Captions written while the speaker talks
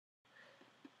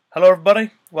Hello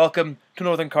everybody, welcome to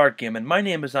Northern Card Gaming. My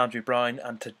name is Andrew Brown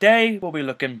and today we'll be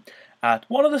looking at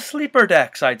one of the sleeper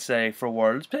decks, I'd say, for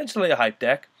Worlds, potentially a hype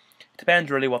deck. It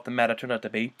depends really what the meta turned out to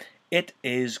be. It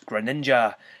is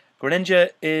Greninja. Greninja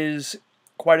is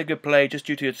quite a good play just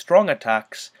due to its strong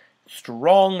attacks,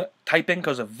 strong typing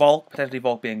because of Volk, potentially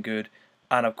Volk being good,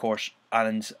 and of course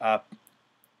Alan's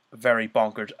very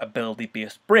bonkers ability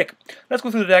based break. Let's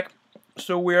go through the deck.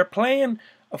 So we're playing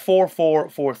a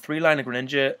 4-4-4-3 line of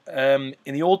Greninja.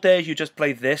 In the old days, you just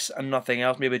play this and nothing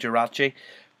else, maybe Jirachi,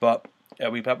 but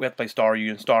we have to play Staryu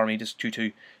and Starmie just due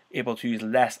to able to use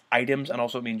less items, and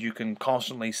also it means you can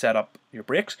constantly set up your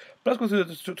breaks. But let's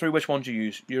go through which ones you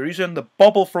use. You're using the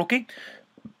Bubble Froakie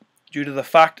due to the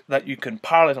fact that you can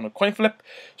paralyze on a coin flip.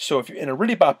 So if you're in a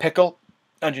really bad pickle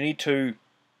and you need to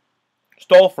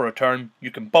stall for a turn,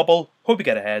 you can bubble, hope you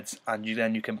get a heads, and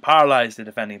then you can paralyze the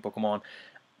defending Pokemon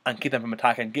and keep them from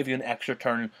attacking, give you an extra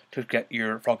turn to get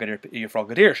your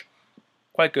Frogadiers.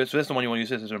 Quite good. So this is the one you want to use.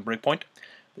 This is a Breakpoint.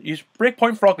 Use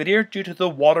Breakpoint Frogadier due to the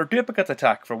Water Duplicates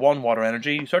attack. For 1 water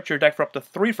energy, you search your deck for up to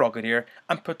 3 Frogadier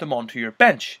and put them onto your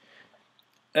bench.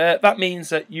 That means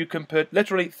that you can put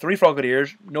literally 3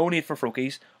 Frogadiers, no need for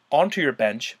Froakies, onto your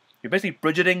bench. You're basically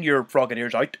budgeting your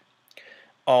Frogadiers out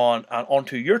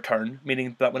onto your turn,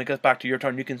 meaning that when it gets back to your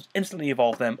turn, you can instantly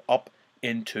evolve them up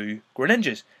into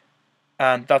Greninjas.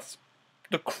 And that's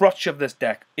the crutch of this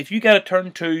deck. If you get a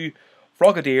turn 2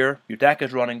 Frogadier, your deck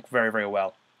is running very, very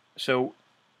well. So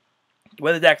the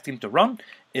way the deck seems to run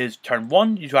is turn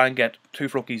 1, you try and get 2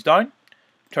 Froakies down.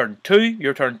 Turn 2,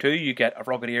 your turn 2, you get a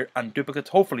Frogadier and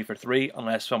duplicates, hopefully for 3,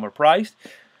 unless some are prized.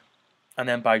 And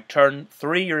then by turn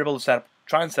 3, you're able to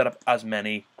try and set up as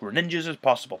many Greninjas as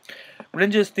possible.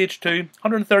 Greninja stage 2,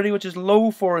 130, which is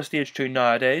low for a stage 2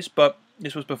 nowadays, but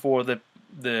this was before the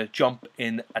jump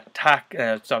in attack,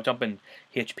 jump in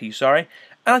HP, sorry.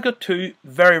 And I've got 2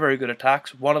 very, very good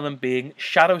attacks, one of them being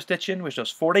Shadow Stitching, which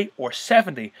does 40 or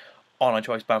 70 on a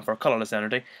choice band for a colourless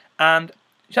energy. And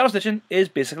Shadow Stitching is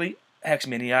basically Hex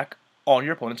Maniac on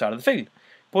your opponent's side of the field.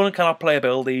 Opponent cannot play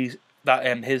abilities that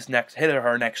his or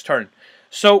her next turn.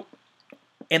 So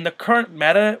in the current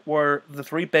meta, where the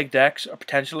 3 big decks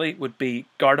potentially would be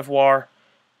Gardevoir,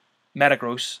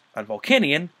 Metagross, and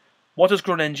Volcanion, what does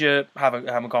Greninja have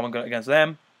in common against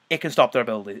them? It can stop their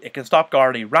abilities. It can stop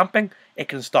Gardy ramping. It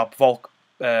can stop Volk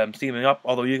steaming up,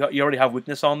 although you already have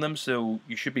weakness on them, so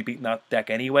you should be beating that deck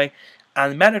anyway.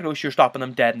 And Metagross, you're stopping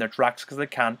them dead in their tracks because they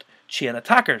can't chain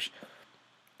attackers.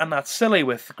 And that's silly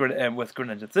with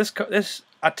Greninja. This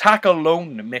attack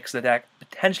alone makes the deck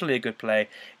potentially a good play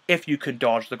if you can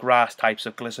dodge the grass types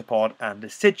of Gliscopod and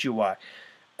Decidueye.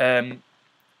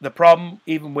 The problem,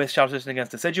 even with Shadow Stitching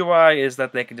against Decidueye, is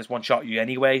that they can just one-shot you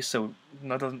anyway, so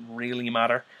that doesn't really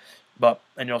matter.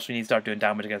 And you also need to start doing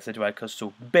damage against Decidueye because it's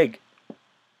so big.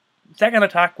 Second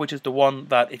attack, which is the one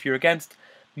that if you're against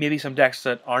maybe some decks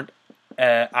that aren't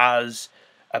as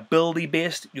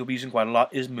ability-based, you'll be using quite a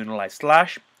lot, is Moonlight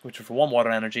Slash, which is for 1 water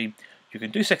energy. You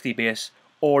can do 60 base,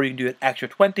 or you can do an extra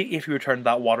 20 if you return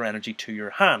that water energy to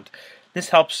your hand. This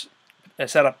helps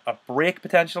set up a break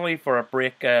potentially for a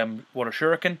break Water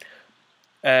Shuriken.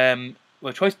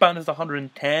 Well, choice band is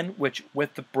 110, which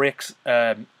with the breaks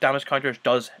damage counters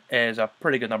is a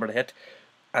pretty good number to hit,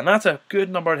 and that's a good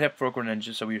number to hit for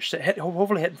Greninja. So you're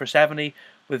hopefully hitting for 70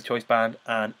 with choice band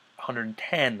and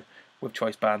 110 with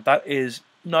choice band. That is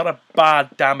not a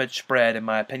bad damage spread in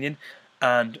my opinion,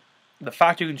 and the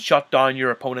fact you can shut down your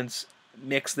opponents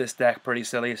makes this deck pretty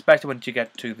silly, especially when you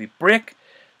get to the break.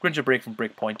 Greninja Break from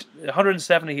Breakpoint.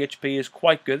 170 HP is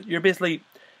quite good. You're basically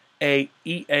a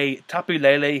Tapu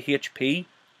Lele HP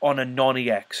on a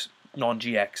non-EX,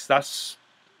 non-GX. That's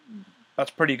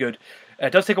pretty good.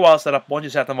 It does take a while to set up. Once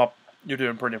you set them up, you're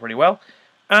doing pretty well.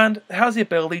 And it has the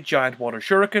ability Giant Water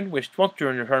Shuriken, which once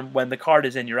during your turn, when the card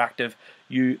is in your active,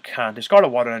 you can discard a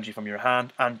water energy from your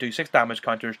hand and do 6 damage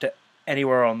counters to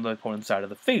anywhere on the opponent's side of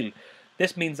the field.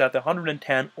 This means that the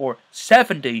 110 or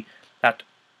 70 that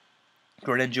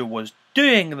Greninja was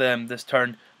doing them this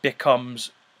turn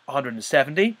becomes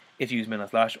 170 if you use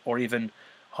Moonlight Slash, or even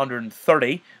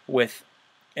 130 with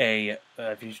a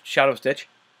if you Shadow Stitch.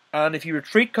 And if you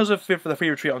retreat for the free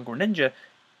retreat on Greninja,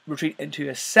 retreat into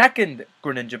a second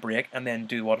Greninja Break and then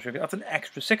do Water Shuriken, that's an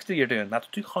extra 60 you're doing. That's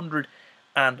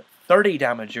 230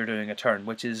 damage you're doing a turn,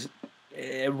 which is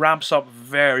it ramps up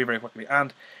very, very quickly.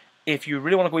 And if you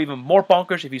really want to go even more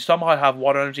bonkers, if you somehow have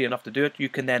water energy enough to do it, you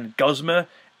can then Guzma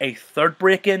a 3rd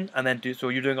break in and then do so.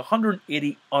 You're doing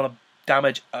 180 on a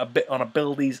damage on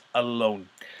abilities alone.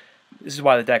 This is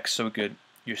why the deck's so good.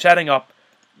 You're setting up.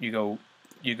 You go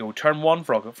turn 1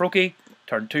 Froakie,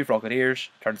 turn 2 Frogadiers,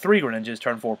 turn 3 Greninjas,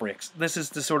 turn 4 breaks. This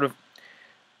is the sort of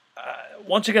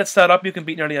once you get set up, you can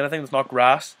beat nearly anything that's not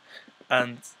grass,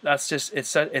 and that's just it's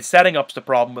setting up's the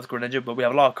problem with Greninja. But we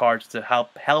have a lot of cards to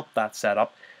help that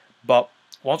setup. But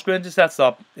once Greninja sets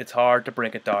up, it's hard to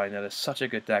break it down. It is such a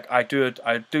good deck. I do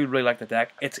really like the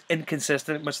deck. It's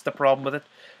inconsistent, which is the problem with it.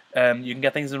 You can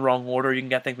get things in the wrong order. You can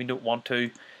get things we don't want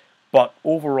to. But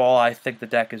overall, I think the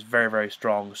deck is very, very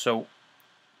strong. So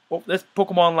this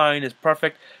Pokemon line is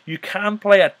perfect. You can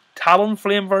play a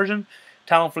Talonflame version.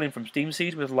 Talonflame from Steam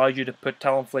Seeds, which allows you to put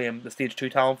Talonflame, the Stage 2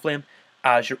 Talonflame,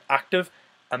 as your active.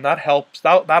 And that helps.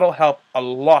 That'll help a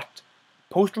lot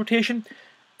post-rotation.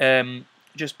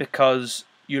 Just because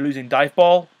you're losing Dive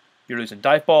Ball, you're losing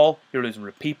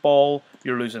Repeat Ball,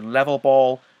 you're losing Level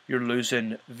Ball, you're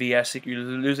losing VS, you're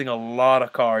losing a lot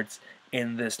of cards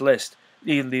in this list,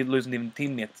 losing even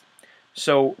teammates.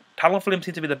 So Talonflame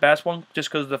seems to be the best one, just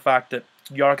because of the fact that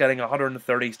you are getting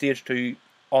 130 Stage 2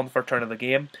 on the first turn of the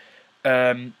game.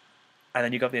 And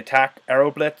then you got the attack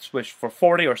Aero Blitz, which for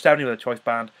 40 or 70 with a choice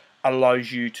band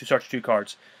allows you to search 2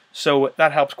 cards. So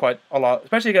that helps quite a lot,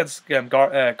 especially against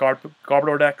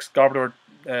Garbodor decks. Garbodor,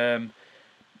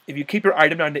 if you keep your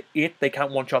item down to 8, they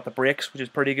can't one-shot the breaks, which is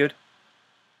pretty good.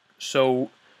 So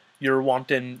you're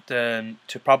wanting to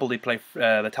probably play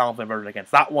the Talonflame version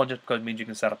against that one, just because it means you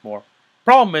can set up more.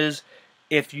 Problem is,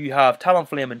 if you have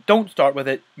Talonflame and don't start with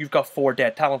it, you've got 4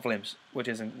 dead Talonflames, which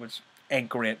ain't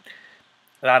great.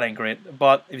 That ain't great,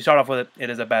 but if you start off with it,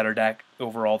 it is a better deck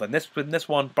overall than this. With this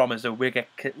one, problem is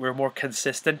that we're more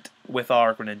consistent with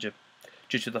our Greninja,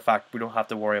 due to the fact we don't have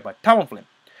to worry about Talonflame.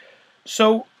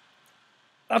 So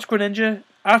that's Greninja.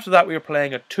 After that, we're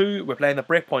playing the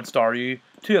Breakpoint Staryu,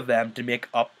 2 of them to make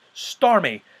up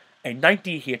Starmie, a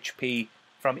 90 HP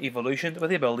from Evolution with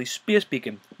the ability Space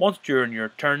Beacon. Once during your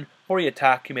turn, before you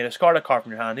attack, you may discard a card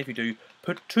from your hand. If you do,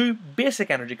 put 2 basic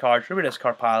energy cards from your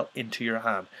discard pile into your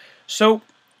hand. So,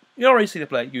 you already see the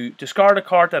play. You discard a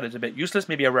card that is a bit useless,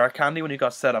 maybe a rare candy when you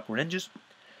got set up Greninjas,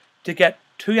 to get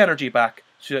 2 energy back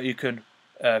so that you can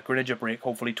Greninja Break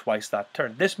hopefully twice that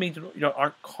turn. This means you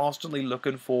aren't constantly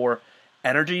looking for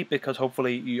energy, because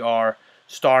hopefully you are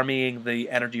Starmieing the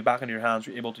energy back into your hands,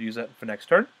 you're able to use it for next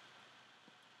turn.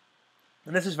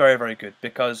 And this is very, very good,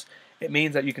 because it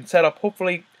means that you can set up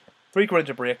hopefully 3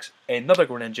 Greninja Breaks, another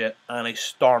Greninja, and a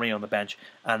Starmie on the bench.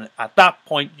 And at that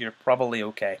point, you're probably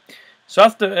okay. So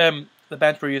that's the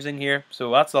bench we're using here.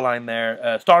 So that's the line there.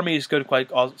 Starmie is good,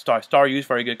 Staryu is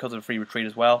very good because of the free retreat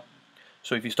as well.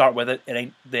 So if you start with it, it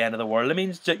ain't the end of the world. It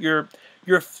means that you're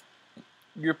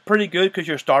pretty good, because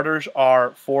your starters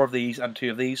are 4 of these and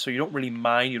 2 of these. So you don't really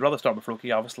mind. You'd rather start with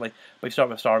Froakie, obviously. But if you start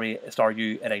with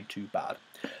Staryu, it ain't too bad.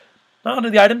 Now onto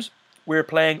the items. We're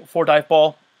playing 4 Dive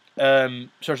Ball.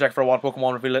 Search deck for a water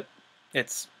Pokemon, reveal it.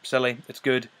 It's silly, it's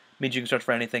good, means you can search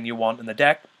for anything you want in the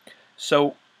deck.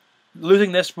 So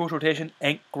losing this post rotation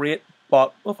ain't great,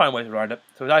 but we'll find ways around it.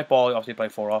 So Dive Ball, you obviously play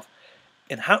 4 off.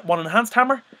 One Enhanced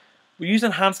Hammer. We use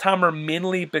Enhanced Hammer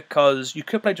mainly because you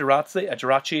could play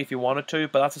Jirachi if you wanted to,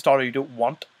 but that's a starter you don't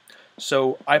want.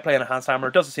 So I play an Enhanced Hammer.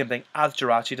 It does the same thing as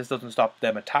Jirachi, just doesn't stop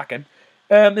them attacking.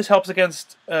 This helps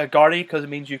against Guardy, because it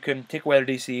means you can take away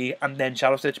their DCE and then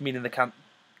Shadow Stitch, meaning they can't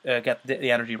get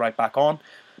the energy right back on.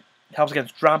 It helps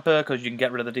against Drampa, because you can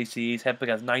get rid of the DCEs. Helps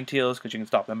against Ninetales, because you can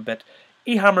stop them a bit.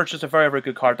 E-Hammer is just a very, very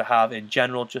good card to have in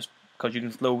general, just because you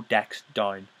can slow decks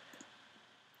down.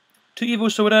 2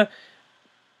 Evo Soda.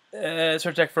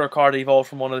 Search deck for a card that evolves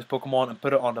from one of these Pokemon and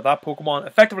put it onto that Pokemon.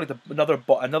 Effectively,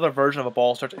 another version of a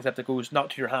ball search, except it goes not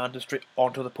to your hand, but straight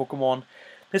onto the Pokemon.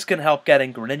 This can help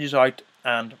getting Greninjas out,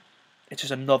 and it's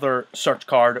just another search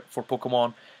card for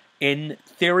Pokemon. In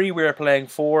theory, we're playing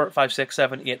 4, 5, 6,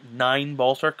 7, 8, 9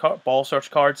 ball search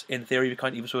cards. In theory, we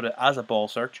count Evosoda as a ball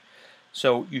search.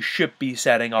 So you should be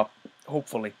setting up,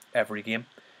 hopefully, every game.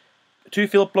 2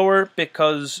 Field Blower,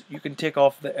 because you can take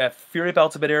off the Fury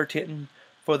Belt's a bit irritating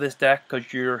for this deck,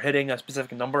 because you're hitting a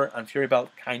specific number, and Fury Belt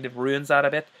kind of ruins that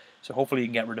a bit. So hopefully you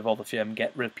can get rid of all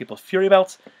get rid of people's Fury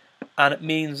Belts, and it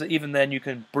means that even then you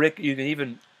can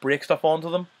even break stuff onto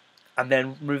them, and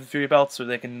then remove the Fury Belt so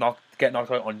they can get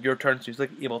knocked out on your turn, so you're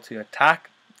able to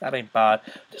attack. That ain't bad.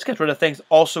 Just get rid of things.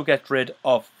 Also get rid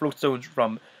of Float Stones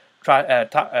from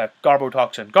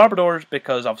Garbotox and Garbodors,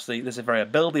 because obviously this is a very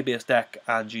ability-based deck,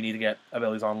 and you need to get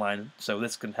abilities online, so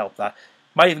this can help that.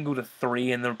 Might even go to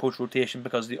 3 in the post-rotation,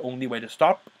 because the only way to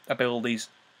stop abilities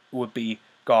would be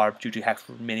Garb, due to Hex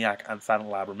Maniac and Silent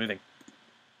Lab removing.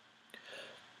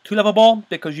 2 Level Ball,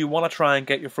 because you want to try and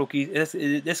get your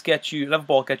Froakies. This gets you, Level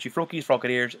Ball gets you Froakies,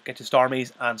 Frogadiers, gets you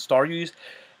Starmies and Staryus.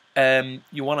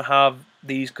 You want to have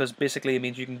these, because basically it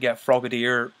means you can get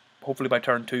Frogadier hopefully by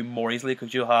turn 2 more easily,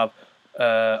 because you'll have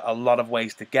a lot of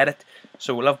ways to get it.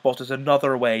 So Love Bolt is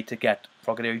another way to get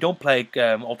Frogadier. You don't play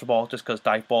Ultra Ball just because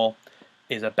Dive Ball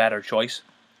is a better choice.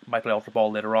 You might play Ultra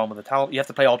Ball later on with the Talent. You have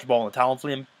to play Ultra Ball and the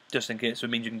Talonflame just in case, so it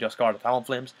means you can just guard the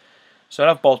Talonflames. So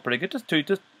Love Ball's pretty good.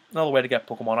 Just another way to get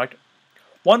Pokemon out.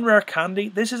 One rare candy.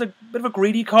 This is a bit of a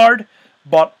greedy card,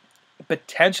 but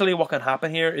potentially what can happen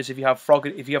here is if you have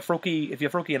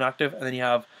Froakie inactive, and then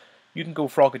you can go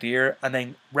Frogadier and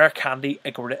then rare candy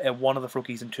one of the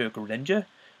Froakies into a Greninja.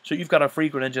 So you've got a free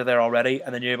Greninja there already,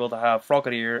 and then you're able to have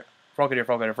Frogadier,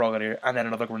 and then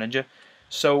another Greninja.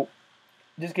 So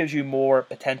this gives you more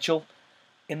potential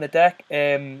in the deck.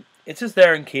 It's just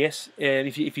there in case.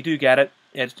 If you do get it,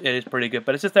 it is pretty good.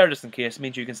 But it's just there just in case. It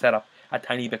means you can set up a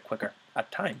tiny bit quicker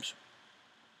at times.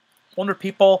 Wonder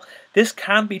People. This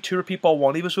can be 2 Repeat Ball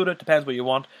 1 Evosoda. It depends what you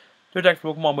want. Do a deck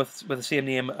for Pokemon with the same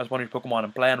name as one of your Pokemon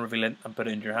and play and reveal it and put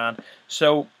it into your hand.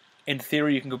 So, in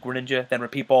theory, you can go Greninja, then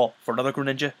Repeat Ball for another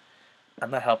Greninja,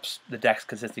 and that helps the deck's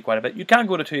consistency quite a bit. You can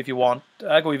go to 2 if you want.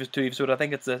 I go 2 Evosoda. I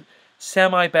think it's a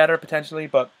semi-better, potentially,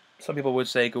 but some people would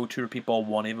say go 2 Repeat Ball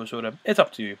 1 Evosoda. It's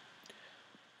up to you.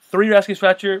 3 Rescue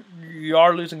Stretcher. You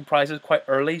are losing prizes quite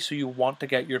early, so you want to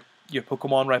get your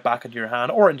Pokemon right back into your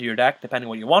hand or into your deck, depending on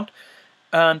what you want.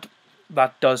 And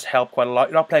that does help quite a lot.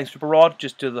 You're not playing Super Rod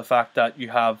just due to the fact that you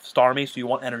have Starmie, so you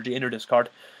want energy in your discard.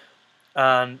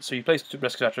 And so you play Rescue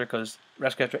Stretcher because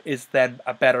Rescue Stretcher is then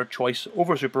a better choice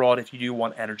over Super Rod if you do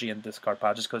want energy in discard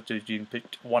pad, just because you can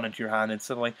put one into your hand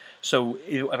instantly. So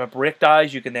if a break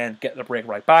dies, you can then get the break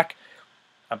right back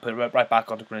and put it right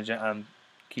back onto Greninja and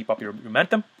keep up your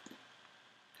momentum.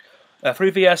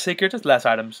 3 VS Seeker, just less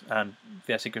items, and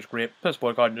VS Seeker's great. Put a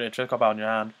spoil card in your trick card in your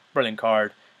hand. Brilliant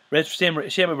card. Shame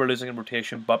we're losing in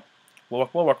rotation, but we'll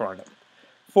work around it.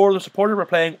 For the supporter, we're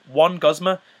playing 1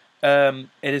 Guzma. It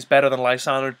is better than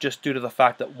Lysander just due to the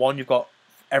fact that 1, you've got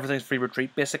everything's free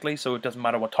retreat basically, so it doesn't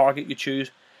matter what target you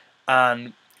choose,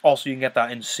 and also you can get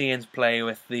that insane play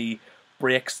with the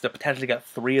breaks to potentially get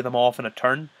 3 of them off in a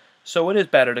turn. So it is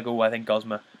better to go, I think,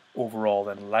 Guzma overall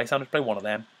than Lysander. Play one of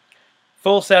them.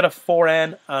 Full set of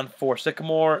 4N and 4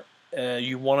 Sycamore.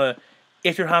 You want to,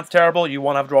 if your hand's terrible, you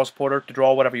want to have draw supporter to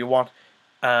draw whatever you want,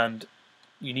 and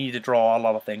you need to draw a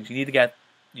lot of things. You need to get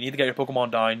your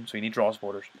Pokemon down, so you need draw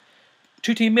supporters.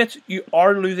 2 teammates, you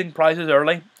are losing prizes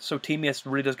early, so teammates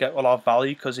really does get a lot of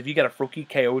value, because if you get a Froakie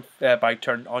KO'd by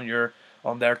turn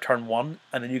on their turn 1,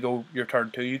 and then you go your turn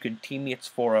 2, you can teammates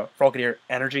for a Frogadier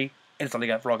energy, instantly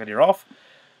get Frogadier off.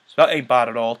 So that ain't bad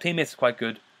at all. Teammates is quite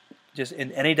good. Just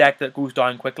in any deck that goes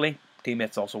down quickly,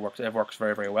 teammates also works. It works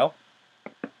very, very well.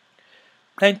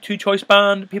 Playing 2 choice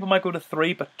band, people might go to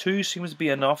 3, but 2 seems to be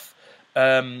enough.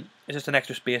 It's just an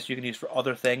extra space you can use for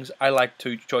other things. I like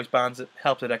 2 choice bands. It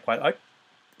helps the deck quite out.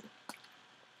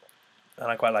 And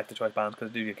I quite like the choice bands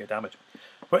because they do get damage.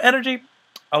 For energy,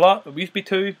 a lot. It used to be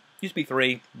 2, used to be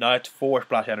 3, now it's 4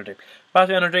 Splash Energy. Splash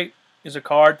Energy is a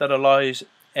card that allows,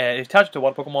 it's attached to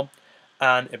water Pokemon,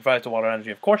 and it provides the water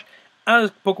energy, of course.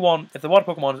 As Pokemon, if the water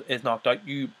Pokemon is knocked out,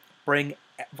 you bring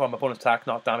from opponent's attack,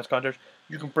 not damage counters,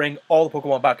 you can bring all the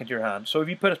Pokemon back into your hand. So if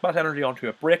you put a Splash Energy onto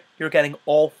a brick, you're getting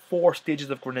all 4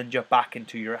 stages of Greninja back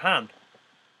into your hand.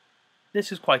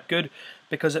 This is quite good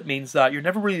because it means that you're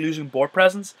never really losing board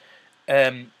presence.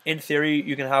 In theory,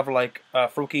 you can have like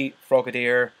Froakie,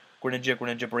 Frogadier,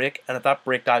 Greninja Break, and if that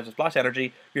break dies with Splash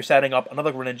Energy, you're setting up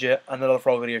another Greninja and another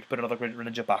Frogadier to put another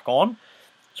Greninja back on.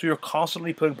 So you're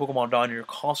constantly putting Pokemon down, and you're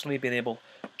constantly being able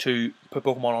to put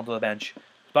Pokemon onto the bench.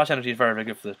 Splash Energy is very, very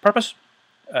good for this purpose.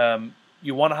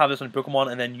 You want to have this on your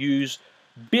Pokemon and then use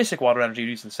basic water energy,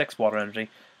 using 6 water energy,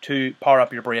 to power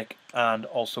up your break and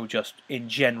also just in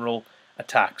general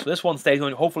attack. So this one stays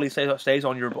on, hopefully stays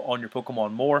on your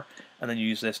Pokemon more, and then you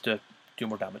use this to do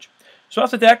more damage. So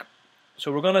that's the deck.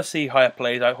 So we're going to see how it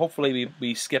plays out. Hopefully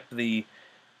we skip the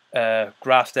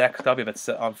grass deck. That'll be a bit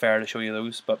unfair to show you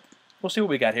those, but we'll see what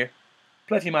we get here.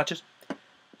 Play a few matches.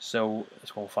 So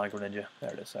let's go and find Greninja.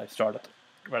 There it is. I started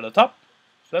right at the top.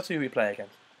 So let's see who we play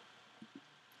against.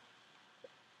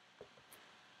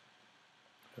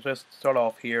 So let's start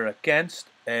off here against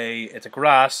it's a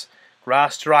grass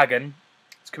dragon.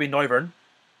 This could be Noivern.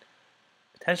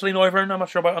 Potentially Noivern. I'm not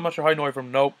sure how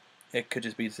Noivern. Nope. It could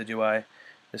just be Decidueye.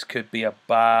 This could be a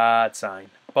bad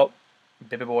sign. But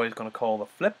Baby Boy is going to call the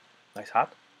flip. Nice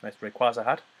hat. Nice Rayquaza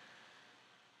hat.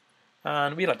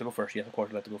 And we'd like to go first. Yes, of course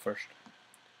we'd like to go first.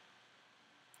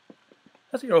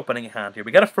 That's your opening hand here.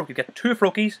 We get a Froakie. We get 2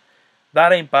 Froakies.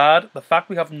 That ain't bad. The fact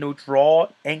we have no draw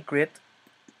ain't great.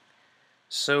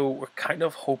 So we're kind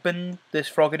of hoping this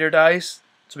Frogadier dies,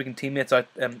 so we can teammates out.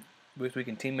 We're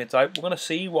going to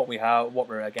see what we have, what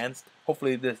we're against.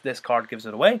 Hopefully this card gives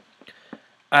it away.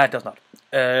 It does not.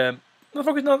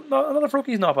 Another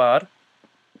Froakie's not bad.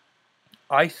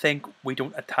 I think we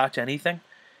don't attach anything.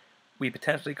 We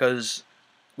potentially, because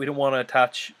we don't want to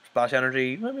attach splash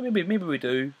energy. Maybe we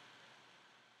do.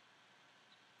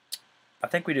 I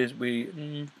think we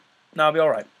do. No, it'll be all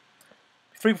right.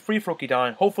 Free Froakie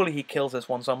down. Hopefully he kills this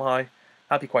one somehow.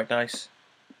 That'd be quite nice.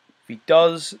 If he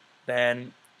does,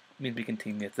 then it means we can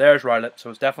teammates. There's Rowlet,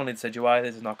 so it's definitely Decidueye.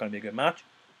 This is not going to be a good match.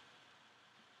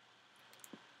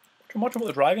 Not too much of what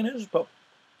the Dragon is, but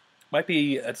might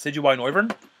be a Decidueye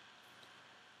Noivern,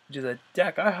 which is a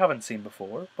deck I haven't seen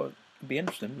before, but it'd be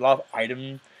interesting. A lot of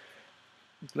item.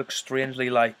 It looks strangely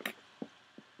like.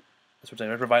 That's what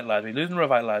I'm saying. Revitalizer. We're losing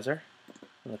Revitalizer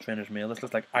in the trainer's mail. This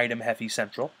looks like item heavy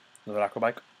central. Another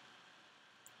Acrobike.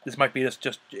 This might be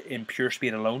just in pure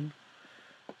speed alone,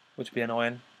 which would be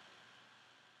annoying.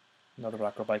 Another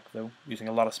Acrobike though, using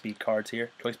a lot of speed cards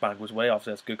here. Choice Band goes away.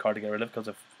 Obviously, that's a good card to get rid of because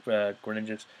of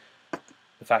Greninjas.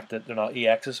 The fact that they're not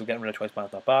EXs, so getting rid of Choice Band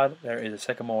is not bad. There is a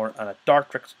Sycamore and a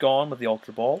Dartrix gone with the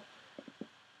Ultra Ball.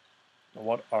 Now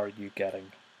what are you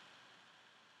getting?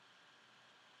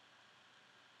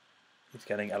 He's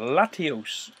getting a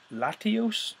Latios.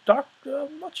 Latios Dark?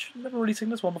 Never really seen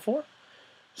this one before.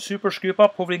 Super Scoop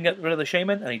Up. Hopefully he can get rid of the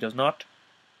Shaman, and he does not.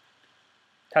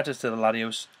 Attaches to the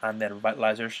Latios and then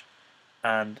Revitalizers.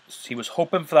 And he was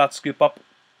hoping for that Scoop Up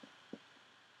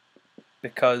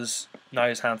because now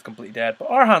his hand's completely dead. But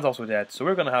our hand's also dead, so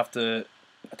we're going to have to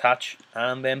attach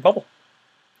and then bubble.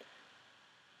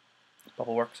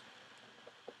 Bubble works.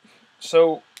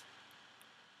 So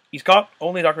he's got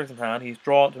only Dark Rings in hand. He's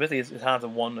drawn. So basically, his hand's a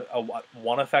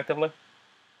one effectively.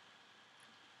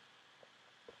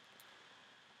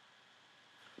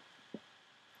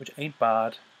 Which ain't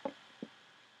bad.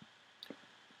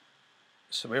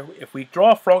 So if we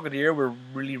draw a Frogadier, we're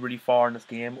really far in this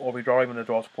game. Or if we draw even a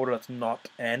draw supporter that's not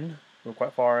N, we're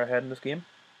quite far ahead in this game.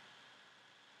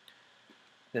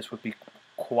 This would be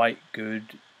quite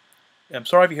good. I'm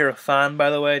sorry if you hear a fan, by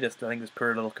the way. I think this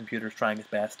poor little computer's trying its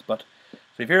best. But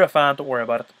so if you hear a fan, don't worry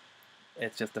about it.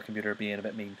 It's just the computer being a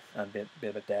bit mean and a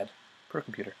bit dead. Poor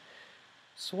computer.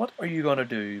 So what are you gonna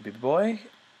do, baby boy?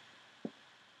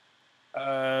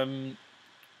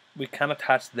 We can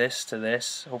attach this to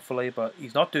this, hopefully, but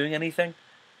he's not doing anything.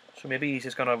 So maybe he's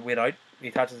just gonna wait out. He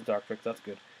attaches the Dark Trick, that's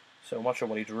good. So I'm not sure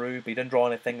what he drew, but he didn't draw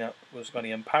anything that was going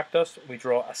to impact us. We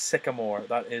draw a Sycamore.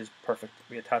 That is perfect.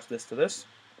 We attach this to this.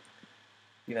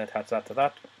 You then attach that to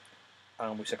that,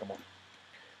 and we Sycamore.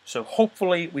 So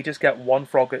hopefully we just get one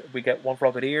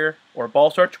Frogadier or a Ball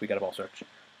Search. We get a Ball Search.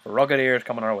 A Frogadier is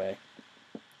coming our way.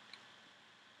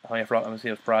 I'm going to see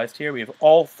what's prized here. We have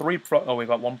all three. We've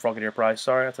got one Frogadier prized.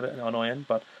 Sorry, that's a bit annoying,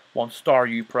 but one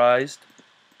Staryu prized.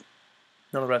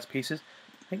 None of the rest pieces.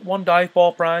 I think one Dive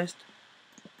Ball prized.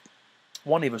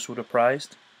 One Evosoda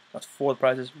prized. That's 4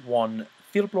 prizes. One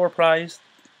Field Blower prized.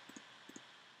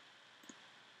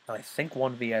 And I think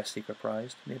one VS Secret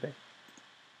prized, maybe.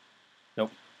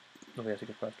 Nope. No VS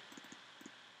Secret prized.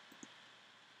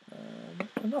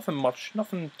 Nothing much.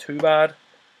 Nothing too bad.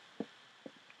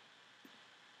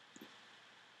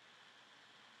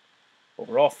 But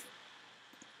we're off.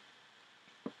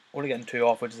 Only getting 2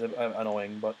 off, which is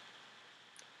annoying, but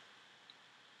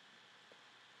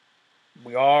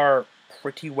we are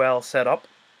pretty well set up.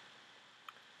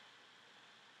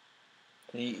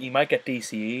 He might get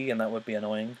DCE, and that would be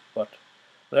annoying, but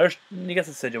he gets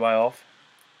the Decidueye off.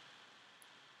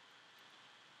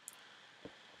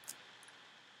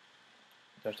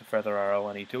 There's the Feather Arrow,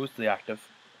 and he goes to the active.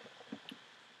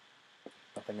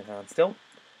 Nothing in hand still.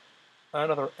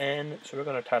 Another N, so we're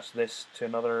going to attach this to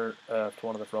another, to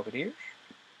one of the Frogadiers.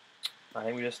 I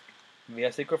think we just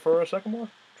VS Secret for a second more.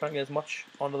 Try and get as much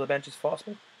onto the bench as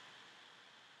possible.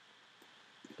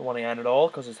 Don't want to end at all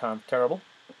because his hand's terrible.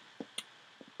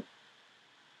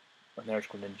 And there's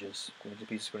Greninja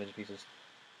pieces.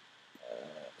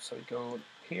 So we go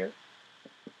here.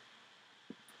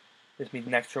 This means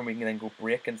next turn we can then go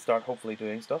break and start hopefully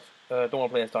doing stuff. Don't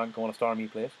want to play a star, go on a Star Me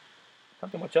place.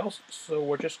 Can't do much else, so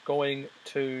we're just going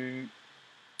to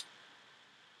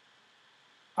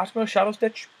ask him a Shadow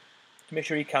Stitch to make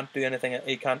sure he can't do anything.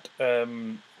 He can't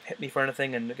hit me for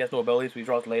anything and gets no abilities. So he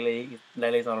draws Lele.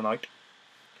 Lele's not an out.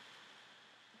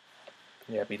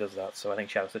 Yeah, he does that. So I think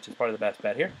Shadow Stitch is probably the best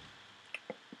bet here.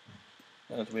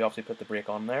 And so we obviously put the break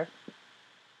on there.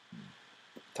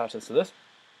 Attach this to this.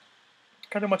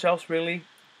 Can't do much else really.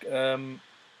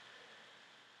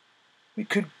 We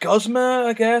could Guzma,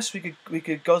 I guess. We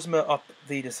could Guzma up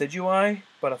the Decidueye,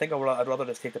 but I think I'd rather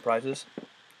just take the prizes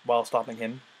while stopping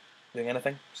him doing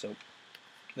anything. So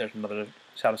there's another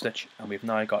Shadow Stitch, and we've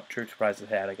now got 2 prizes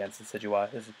ahead against the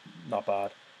Decidueye. This is not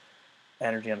bad.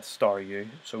 energy on a Staryu,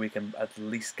 so we can at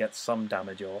least get some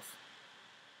damage off.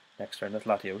 Next turn, that's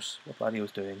Latios. What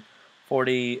Latios doing?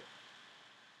 40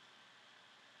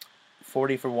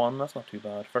 for 1, that's not too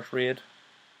bad. First raid.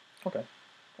 Okay.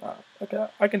 Okay,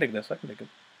 I can dig this, I can dig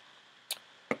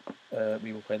it.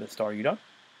 We will play the Staryu down.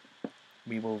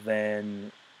 We will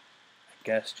then, I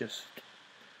guess, just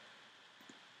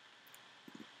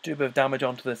do a bit of damage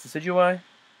onto this Decidueye.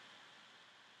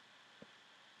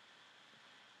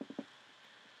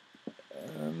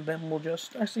 And then we'll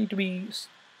just, actually,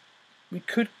 we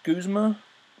could Guzma.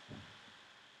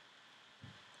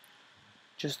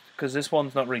 Just because this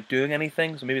one's not really doing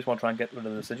anything, so maybe just want to try and get rid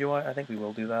of the Decidueye. I think we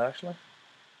will do that, actually.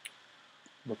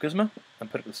 We'll Guzma and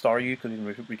put it with Staryu, because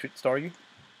we can retreat Staryu.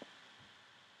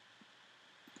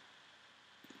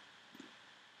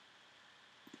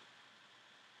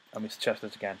 And we chest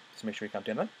it again, just to make sure we can't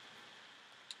do anything.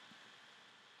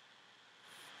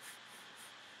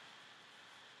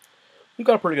 We've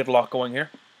got a pretty good lock going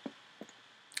here.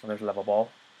 And there's a level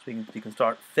ball, so you can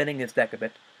start thinning this deck a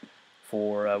bit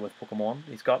for with Pokemon.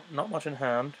 He's got not much in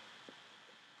hand.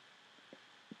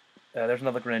 There's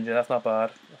another Greninja. That's not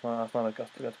bad.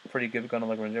 That's pretty good. We've got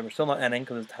another Greninja. We're still not ending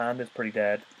because his hand is pretty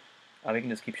dead, and we can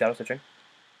just keep Shadow Stitching.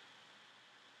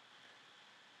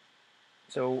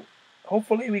 So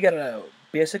hopefully we get a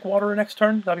basic water next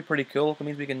turn. That'd be pretty cool. That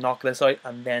means we can knock this out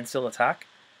and then still attack.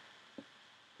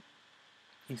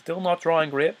 He's still not drawing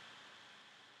great.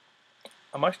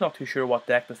 I'm actually not too sure what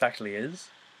deck this actually is.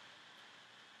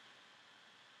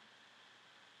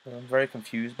 I'm very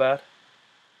confused by it.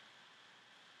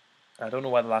 I don't know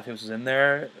why the Latios is in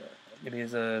there. Maybe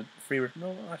he's a free...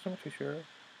 No, actually I'm not too sure.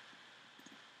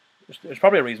 There's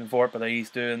probably a reason for it, but he's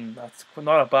doing... That's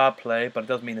not a bad play, but it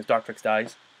doesn't mean his Dartrix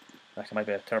dies. Actually, might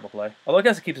be a terrible play. Although I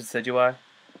guess it keeps his Decidueye.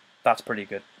 That's pretty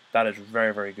good. That is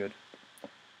very, very good.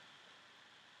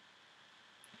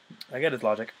 I get his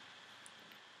logic.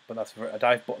 But that's a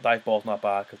dive ball's not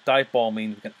bad, because dive ball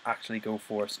means we can actually go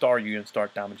for Staryu and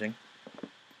start damaging.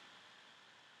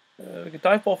 We can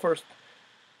dive ball first.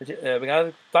 We can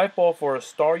either dive ball for a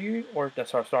Staryu, or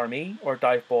that's our Starmie, or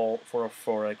dive ball for a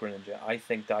Greninja. I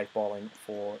think dive balling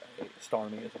for a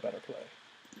Starmie is a better play.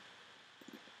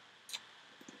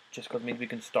 Just because it means we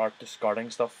can start discarding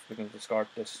stuff. We can discard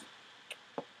this.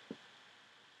 I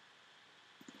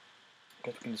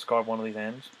guess we can discard one of these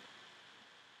ends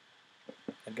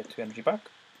and get 2 energy back.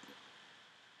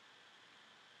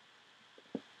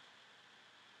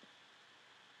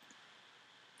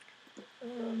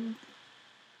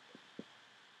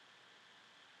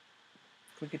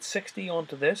 If we get 60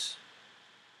 onto this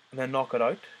and then knock it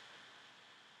out,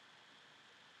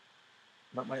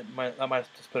 that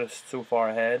might just put us so far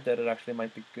ahead that it actually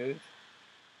might be good.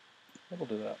 I think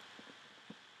we'll do that.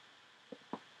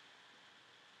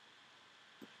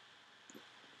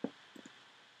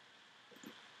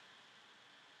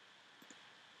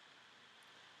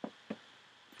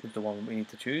 Here's the one we need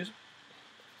to choose.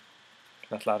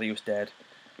 That's Latios dead.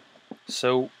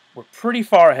 So we're pretty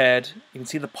far ahead. You can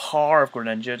see the power of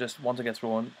Greninja just once it gets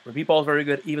thrown. Repeat Ball is very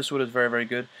good. Evosoda is very, very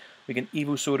good. We can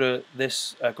Evosoda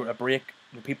this, a Break,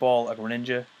 Repeat Ball, a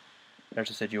Greninja. There's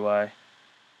a Decidueye.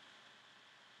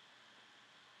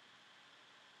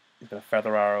 He's got a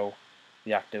Feather Arrow,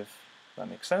 the active. That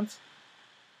makes sense.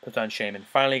 Put down Shaman.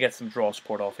 Finally get some draw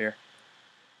support off here.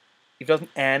 If it doesn't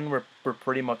end, we're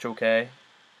pretty much okay.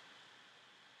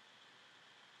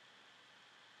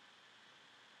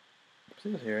 See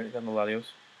this here, got the Latios.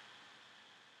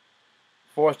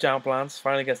 Forest Jam Plants,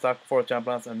 finally gets that Forest Jam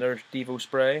Plants, and there's Devo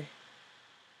Spray.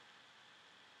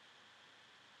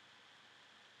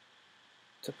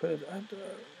 To put it,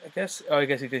 I guess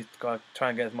you could try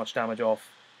and get as much damage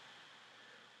off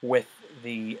with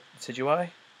the Decidueye.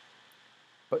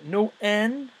 But no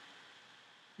end.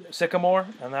 Sycamore,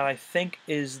 and that I think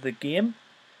is the game,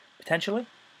 potentially.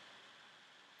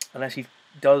 Unless he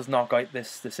does knock out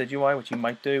this Decidueye, which he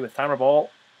might do with Timer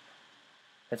Ball.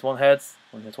 Hits one heads,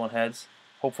 when hits one heads.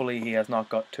 Hopefully he has not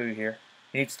got 2 here.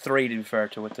 He needs 3 to be fair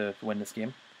to it to win this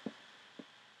game.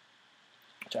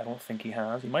 Which I don't think he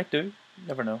has. He might do. You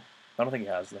never know. I don't think he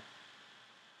has though.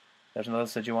 There's another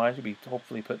Decidueye. He'll be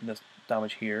hopefully putting this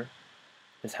damage here.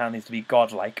 His hand needs to be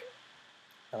godlike.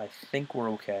 And I think we're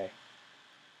okay.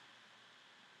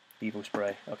 Devo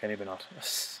Spray. Okay, maybe not.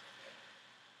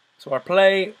 So our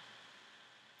play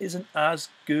isn't as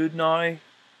good now,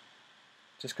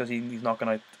 just because he's knocking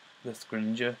out this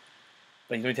Greninja.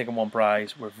 But he's only taking 1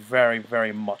 prize. We're very,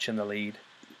 very much in the lead.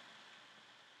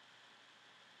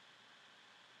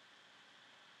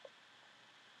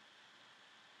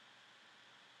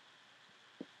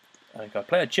 And I've got to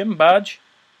play a gym badge.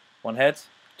 1 heads,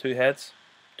 2 heads,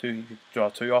 2, you could draw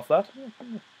 2 off that.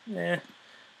 Yeah,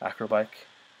 acrobike.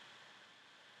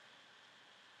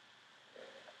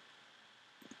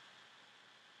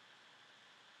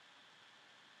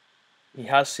 He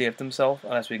has saved himself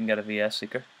unless we can get a VS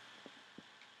Seeker.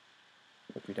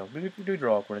 If we don't, we do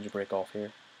draw a Greninja Break off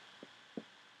here.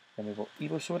 Then we go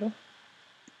Evo Soda.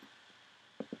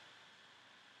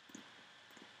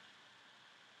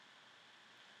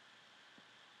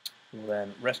 We'll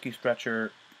then Rescue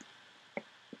Stretcher, a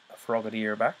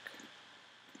Frogadier back.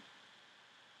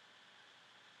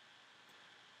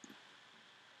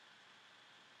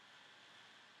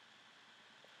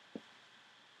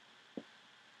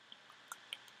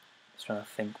 Just trying to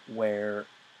think where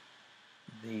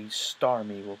the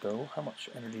Starmie will go. How much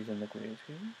energy is in the grave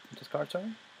here? Discard,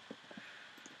 sorry.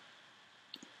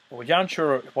 Well, Jan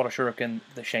sure what a Shuriken,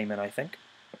 the Shaman, I think.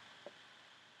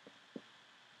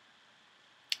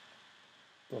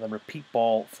 We'll then Repeat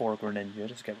Ball for Greninja,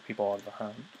 just to get Repeat Ball out of the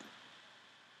hand.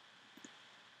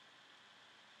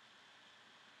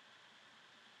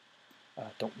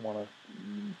 I don't want to...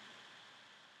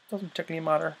 Doesn't particularly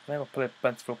matter. I will play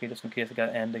Bent Froakie just in case I get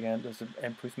an end again, just to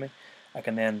improve me. I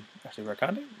can then actually wear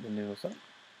Candy, then do that. Then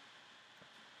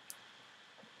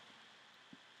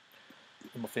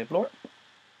we'll Fade Blower.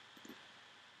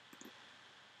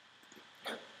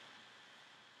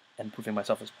 Improving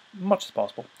myself as much as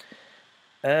possible.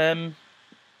 I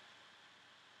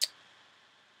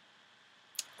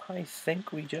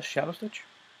think we just Shadow Stitch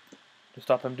to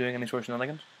stop him doing any sort of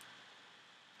shenanigans.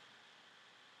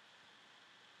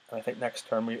 And I think next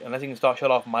turn, unless he can start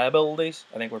shut off my abilities,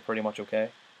 I think we're pretty much okay.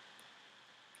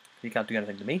 He can't do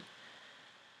anything to me.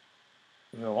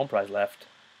 We have 1 prize left.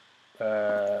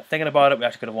 Thinking about it, we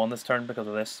actually could have won this turn because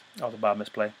of this. That was a bad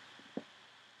misplay.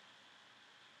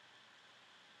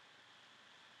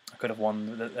 I could have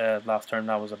won the last turn.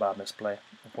 That was a bad misplay.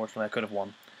 Unfortunately, I could have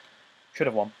won. Should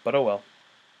have won, but oh well.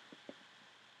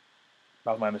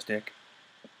 That was my mistake.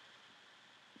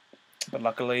 But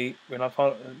luckily, we're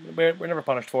never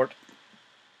punished for it.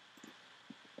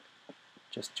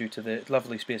 Just due to the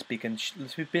lovely Space Beacon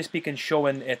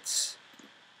showing its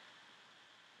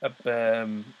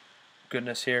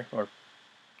goodness here, or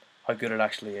how good it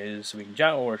actually is. So we can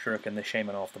Jam or Shuriken the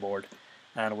Shaman off the board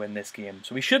and win this game.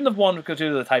 So we shouldn't have won because due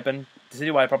to the typing. The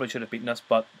City Y probably should have beaten us,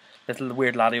 but little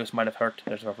weird Latios might have hurt.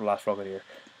 There's our last Frogadier.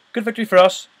 Good victory for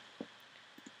us.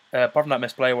 Apart from that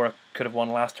misplay where I could have won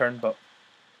last turn, but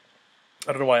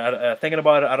I don't know why. Thinking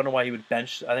about it, I don't know why he would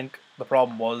bench. I think the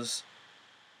problem was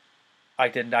I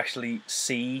didn't actually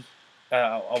see.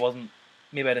 I wasn't.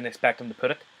 Maybe I didn't expect him to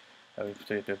put it. A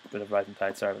bit of Rising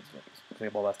Tide. Sorry,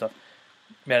 think about all that stuff.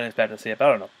 Maybe I didn't expect to see it, but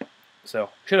I don't know.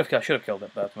 So should have killed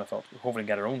it. But that's my fault. We're hoping to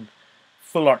get our own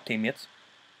full art teammates.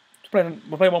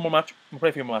 We'll play 1 more match. We'll play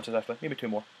a few more matches actually, maybe 2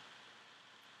 more.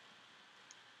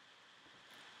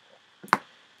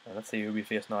 Let's see who we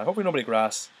face now. Hopefully nobody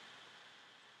grass.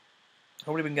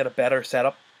 Hopefully we can get a better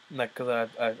setup. Like, because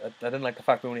I didn't like the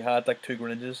fact we only had like 2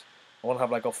 Greninjas. I want to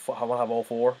have I want to have all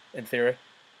 4 in theory.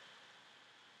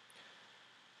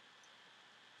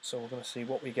 So we're gonna see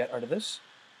what we get out of this.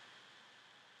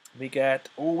 We get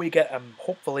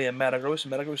hopefully a Metagross.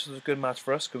 Metagross is a good match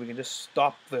for us because we can just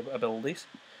stop the abilities,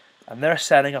 and they're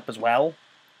setting up as well.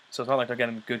 So it's not like they're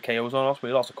getting good KOs on us.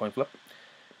 We lost a coin flip.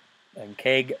 And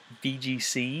Keg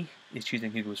VGC is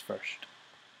choosing who goes first.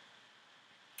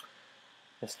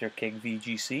 Mr. Keg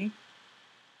VGC.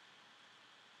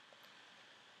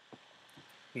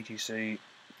 VGC, I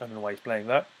don't know why he's playing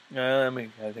that. I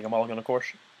think a mulligan, of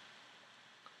course.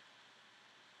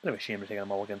 Bit of a shame to take a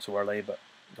mulligan so early, but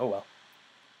oh well.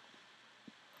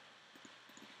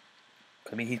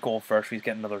 I mean, he's going first, he's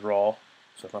getting another draw,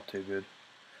 so it's not too good.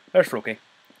 There's Froakie.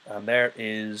 And there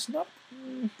is not...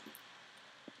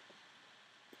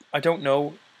 I don't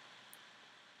know.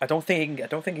 I don't think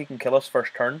he can kill us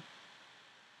first turn.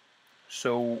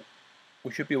 So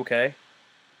we should be okay.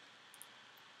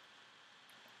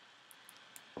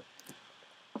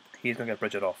 He's gonna get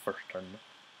Bridget off first turn.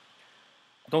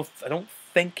 I don't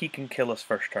think he can kill us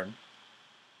first turn.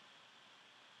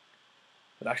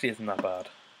 It actually isn't that bad.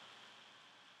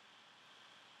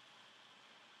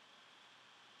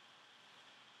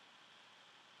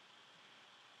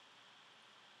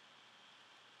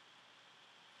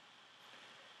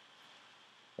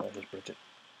 There's Bridget.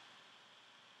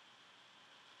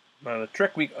 Now a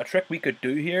trick we could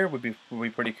do here would be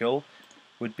pretty cool.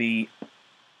 Would be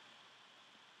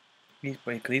he's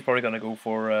probably gonna go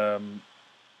for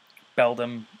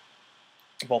Beldum,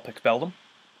 Vulpix Beldum.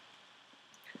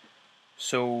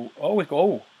 So we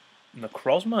go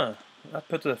Necrozma. That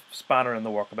puts a spanner in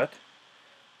the work a bit.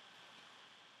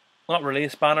 Not really a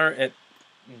spanner.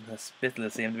 It's basically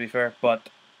the same, to be fair, but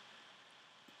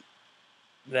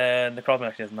then the Necrozma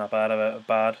actually isn't that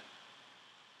bad.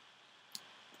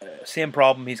 Same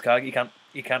problem he's got. He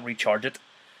can't recharge it.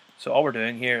 So all we're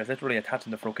doing here is literally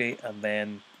attaching the Froakie and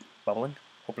then bubbling,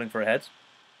 hoping for heads.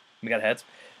 We got heads.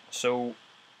 So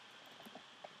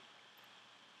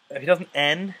if he doesn't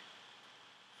end,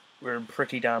 we're in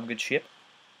pretty damn good shape.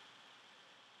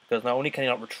 Because not only can he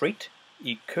not retreat,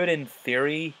 you could in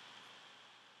theory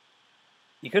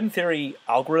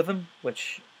algorithm,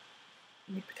 which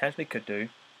he potentially could do.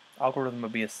 Algorithm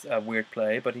would be a weird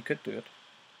play, but he could do it.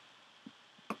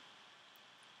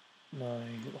 No,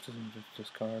 what's his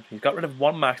discard? He's got rid of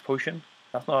one max potion.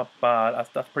 That's not bad.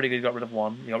 That's pretty good. He got rid of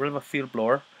one. He got rid of a field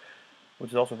blower,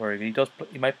 which is also very good.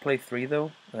 He might play 3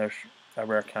 though. There's a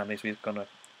rare candy, so he's gonna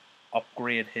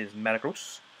upgrade his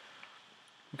Metagross.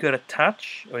 He could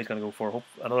attach. Oh, he's gonna go for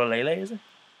another Lele, is he?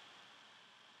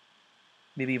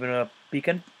 Maybe even a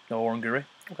Beacon. No, Oranguru.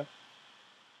 Okay.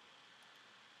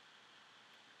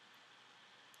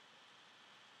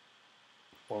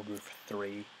 Oranguru for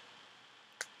 3.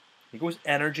 He goes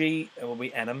energy. It will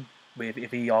be Enim.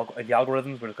 If the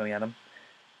algorithms, we're just going to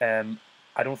Enim.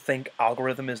 I don't think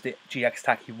algorithm is the GX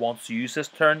attack he wants to use this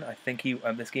turn. I think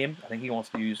this game. I think he wants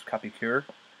to use Capicure.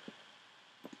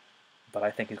 But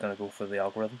I think he's going to go for the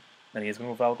algorithm. And he is going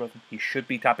to go for the algorithm. He should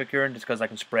be Capicure just because I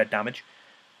can spread damage.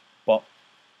 But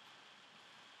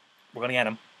we're going to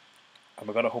Enim. And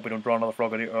we're going to hope we don't draw another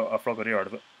Frogadier out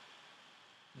of it.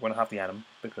 We're going to have to Enim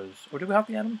because... Or do we have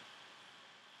to Enim?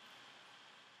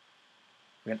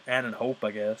 We can end and hope, I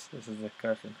guess. This is the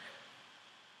question.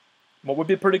 What would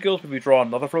be pretty cool is if we draw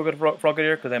another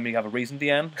Frogadier, because then we have a reason to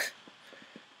end.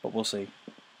 But we'll see.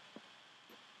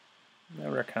 No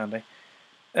rare candy.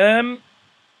 No,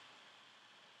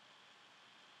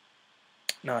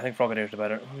 I think Frogadier's the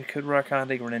better. We could rare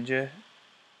candy Greninja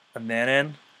and then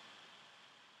end.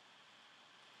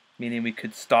 Meaning we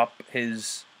could stop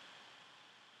his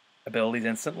abilities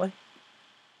instantly.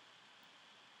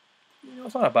 You know,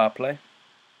 it's not a bad play.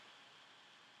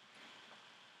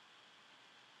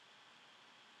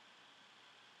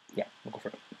 Yeah, we'll go for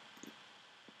it.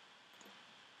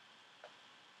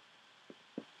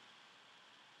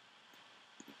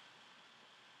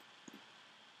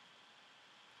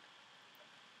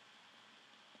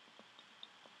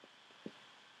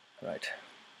 Right.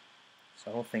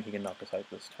 So I don't think he can knock us out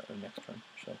this turn, next turn.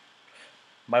 So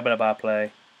might have been a bad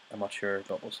play. I'm not sure,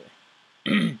 but we'll see.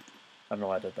 I don't know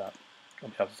why I did that. I'll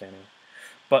have to say anyway.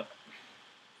 But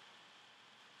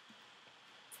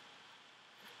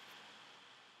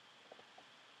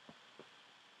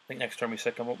I think next turn we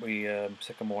sick him up. We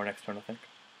sick him more next turn, I think.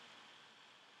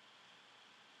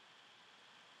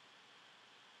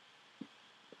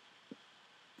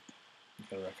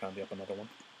 Gotta rare candy up another one.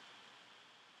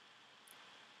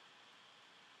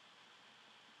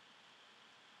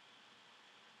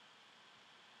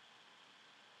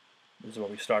 This is where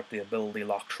we start the ability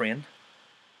lock train.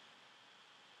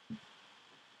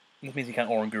 This means he can't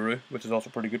Oranguru, which is also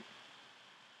pretty good.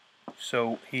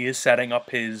 So he is setting up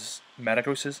his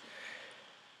Metagrosses,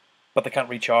 but they can't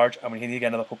recharge, and we need to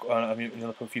get another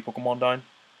few Pokemon down.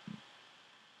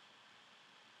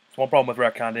 So one problem with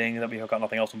rare candying is that we have got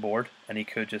nothing else on board, and he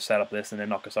could just set up this and then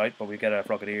knock us out, but we get a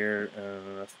Frogadier,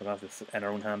 that's this in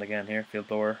our own hand again here, Field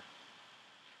Blower.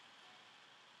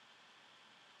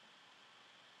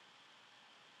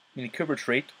 I mean, he could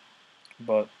retreat,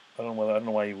 but I don't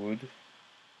know why he would.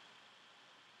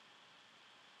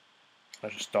 I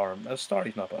just star him. As a star,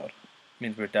 he's not bad. It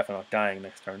means we're definitely not dying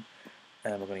next turn.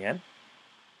 And we're going to end.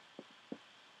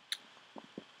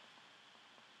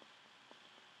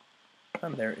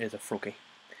 And there is a Froakie.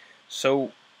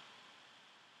 So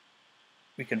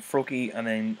we can Froakie and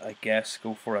then I guess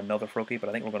go for another Froakie, but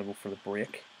I think we're going to go for the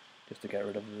break just to get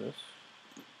rid of this.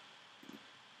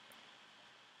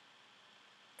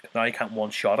 Now he can't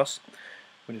one-shot us,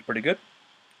 which is pretty good.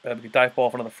 We could dive ball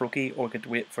for another Froakie, or we could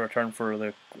wait for a turn for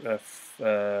the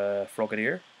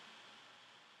Frogadier.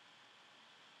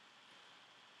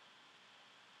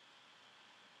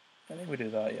 I think we do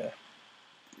that, yeah.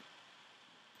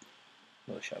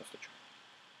 Another Shadow Stitch.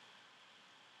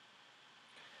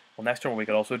 Well, next turn what we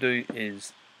could also do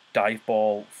is dive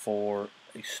ball for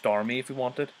a Starmie if we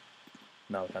wanted.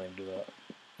 No, we can't even do that.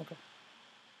 Okay.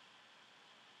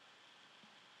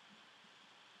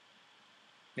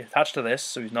 He's attached to this,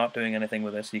 so he's not doing anything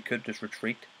with this. He could just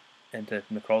retreat into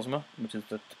Necrozma, which is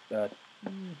the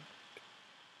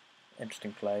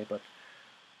interesting play, but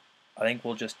I think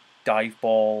we'll just dive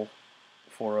ball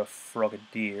for a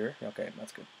Frogadier. Okay,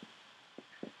 that's good.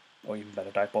 Or even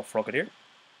better, dive ball Frogadier.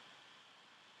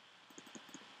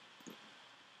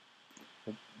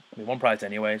 I mean, one prize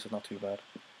anyway, so it's not too bad.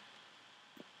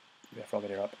 We got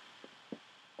Frogadier up.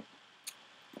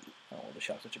 Oh, the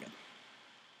Shadow Stitch again.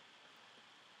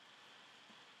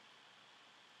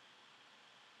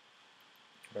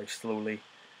 Very slowly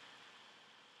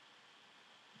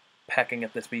pecking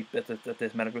at this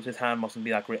Metagross. His hand mustn't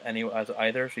be that great anyway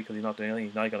either, because he's not doing anything.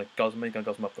 He's now going to Guzma. He's going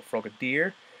to Guzma up the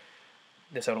Frogadier.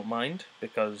 This I don't mind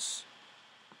because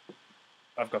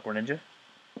I've got Greninja.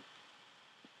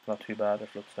 Not too bad. Or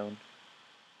Flipstone.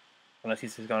 Unless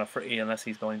he's going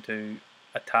to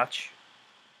attach.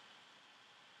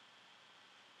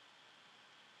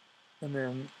 And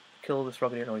then kill this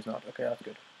Frogadier. No, he's not. Okay, that's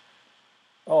good.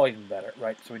 Oh, even better.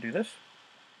 Right, so we do this.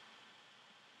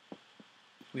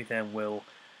 We then will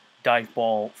Dive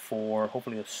Ball for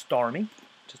hopefully a Starmie,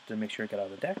 just to make sure it get out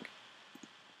of the deck.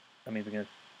 I mean, we're going to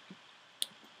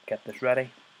get this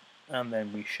ready, and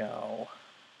then we shall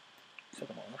set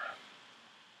them on.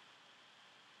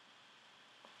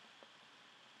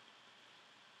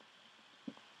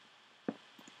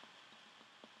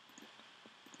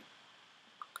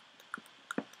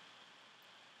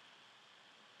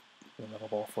 Level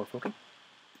ball for Froakie.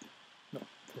 No,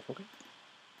 for Froakie.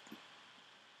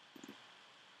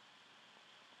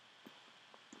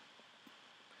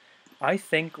 I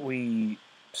think we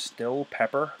still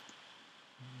pepper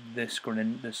this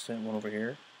one over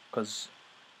here, because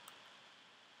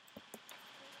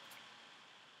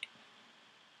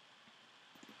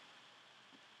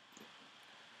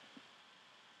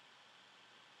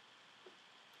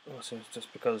so it's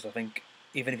just because I think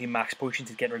even if he max potions,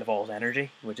 he's getting rid of all his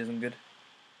energy, which isn't good.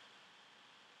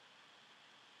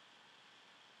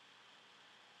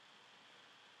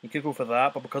 You could go for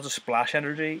that, but because of splash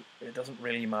energy, it doesn't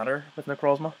really matter with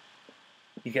Necrozma.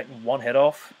 You get one hit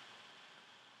off.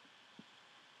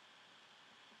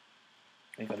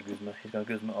 He's got a Guzma. He's got a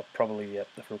Guzma up probably at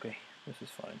the Froakie. This is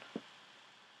fine.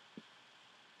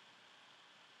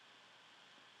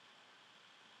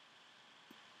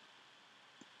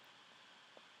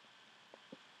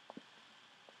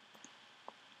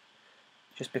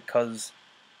 Just because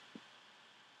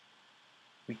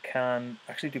we can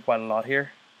actually do quite a lot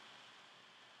here.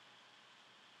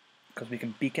 Because we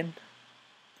can beacon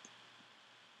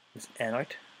this N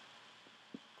out,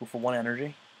 go for one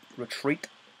energy, retreat.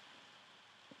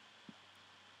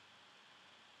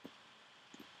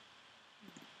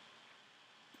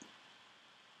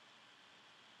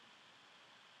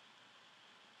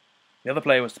 The other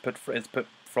play was to put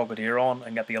Frogadier on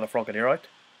and get the other Frogadier out.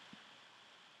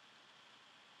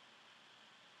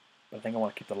 But I think I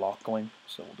want to keep the lock going,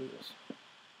 so we'll do this.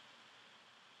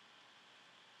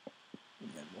 And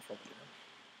then we'll Frogadier.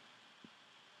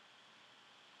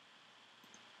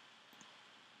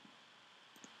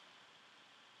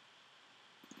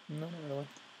 No, not really.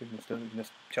 We can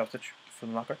just Shadow Stitch for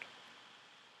the knockout.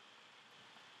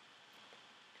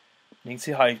 You can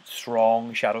see how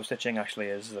strong Shadow Stitching actually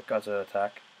is as an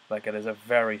attack. Like, it is a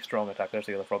very strong attack. There's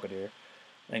the other Frogadier.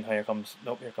 And here comes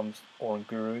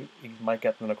Oranguru. He might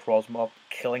get the Necrozma up,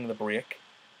 killing the break.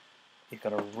 He's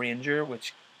got a Ranger,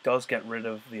 which does get rid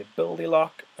of the ability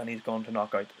lock, and he's going to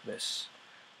knock out this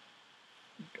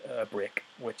break,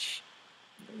 which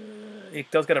he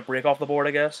does get a break off the board,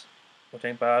 I guess, which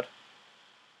ain't bad.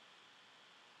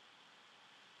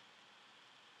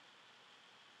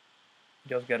 He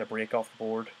does get a break off the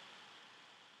board.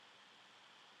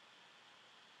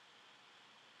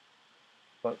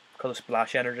 But because of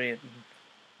splash energy,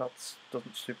 that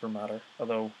doesn't super matter.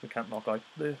 Although we can't knock out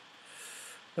the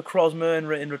Necrozma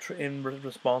in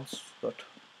response, but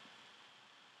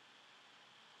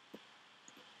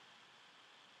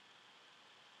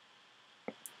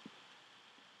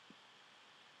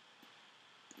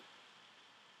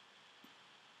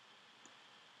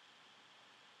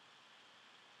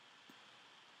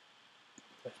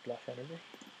splash energy.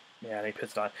 Yeah, and he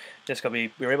puts down. Just because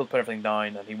we were able to put everything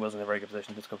down, and he was in a very good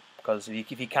position. Just because if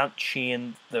he can't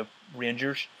chain the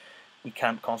Rangers, he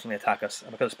can't constantly attack us, and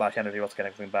because of splash energy, what's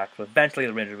getting everything back. So eventually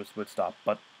the Rangers would stop.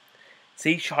 But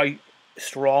see how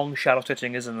strong Shadow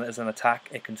Stitching is as an attack.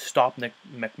 It can stop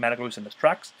Metagross in its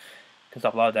tracks. It can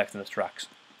stop a lot of decks in its tracks.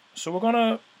 So we're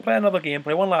gonna play another game.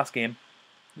 Play one last game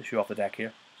to show off the deck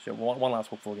here. So one last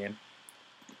hopeful game.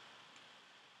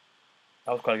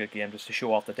 That was quite a good game just to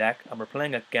show off the deck. And we're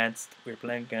playing against,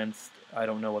 I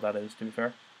don't know what that is, to be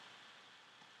fair.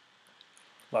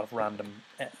 A lot of random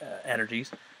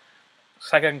energies.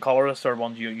 Psychic and Colorless are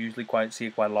ones you usually see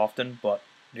quite often, but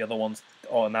the other ones,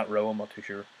 in that row, I'm not too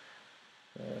sure.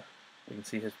 You can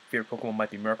see his favorite Pokemon might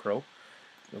be Murkrow.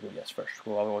 We'll go yes first.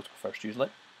 We'll always go first usually.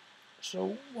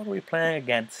 So what are we playing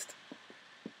against?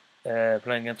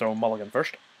 Playing against our own Mulligan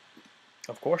first.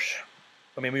 of course.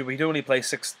 I mean, we do only play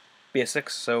 6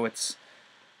 basics, so it's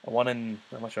a 1 in,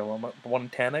 I'm not sure, 1 in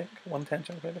 10, I think? 1 in 10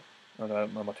 chance, maybe?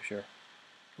 I'm not too sure.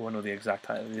 I won't know the exact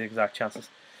chances.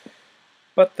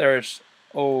 But there's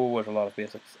a lot of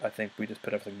basics. I think we just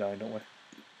put everything down, don't we?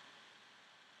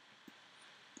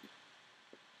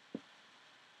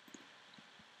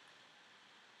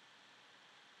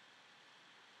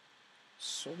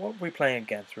 So what are we playing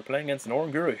against? We're playing against an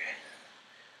Oranguru.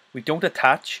 We don't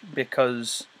attach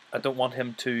because I don't want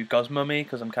him to Guzma me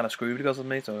because I'm kind of screwed because of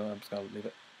me, so I'm just going to leave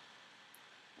it.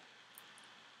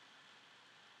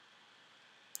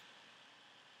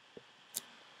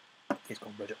 He's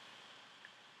going Bridget.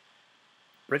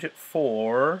 Bridget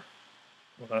 4.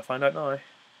 We're going to find out now.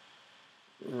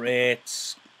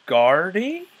 It's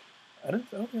Guardy? I don't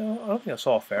think I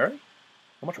saw a fairy.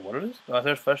 I'm not sure what it is. Oh,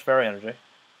 there's fairy energy.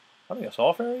 I think I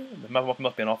saw a fairy. There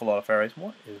must be an awful lot of fairies.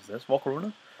 What is this?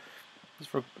 Volcarona?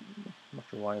 I'm not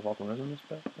sure why Volcarona is in this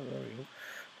bit. Oh, there we go.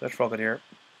 There's Frogadier.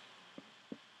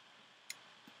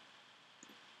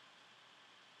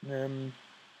 Don't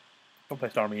play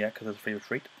Starmie yet because it's a free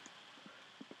retreat.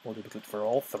 We'll do decklist for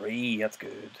all 3. That's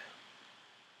good.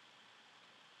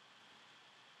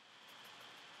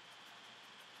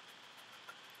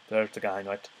 There's the gang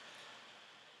out.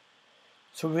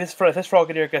 So if this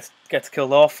Frogadier gets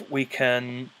killed off, we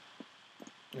can.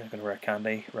 I'm going to Rat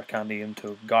Candy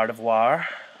into Gardevoir.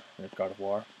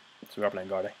 Gardevoir. So we are playing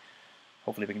Gardy.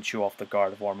 Hopefully we can show off the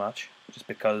Gardevoir match, just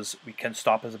because we can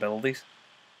stop his abilities.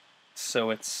 So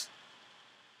it's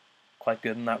quite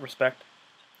good in that respect.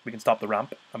 We can stop the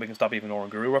ramp, and we can stop even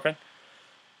Oranguru working.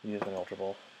 Use an Ultra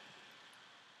Ball.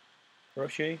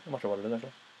 Roshi? I'm not sure what it is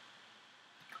actually.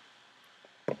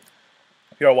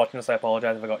 If you are watching this, I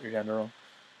apologise if I got your gender wrong.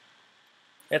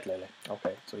 It's Lily.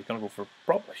 Okay, so he's gonna go for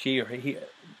she or he.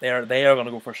 They are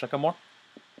gonna go for Sycamore,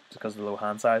 just because of the low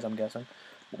hand size. I'm guessing.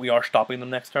 But we are stopping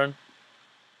them next turn,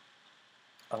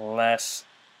 unless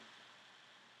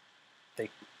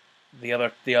the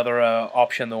other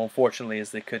option though, unfortunately,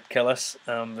 is they could kill us,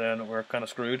 and then we're kind of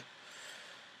screwed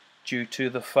due to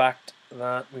the fact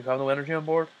that we have no energy on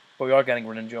board. But we are getting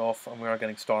Greninja off, and we are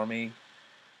getting Starmie.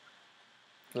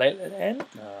 Late end?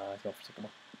 Nah, it's not for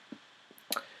Sycamore.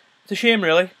 It's a shame,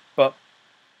 really, but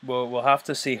we'll have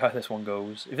to see how this one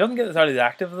goes. If he doesn't get this out of the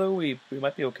active, though, we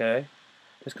might be okay.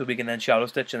 Just because we can then Shadow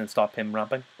Stitch and then stop him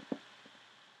ramping.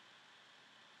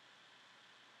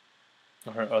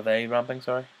 Or are they ramping,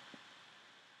 sorry?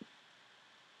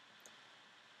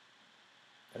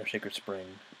 Their Sacred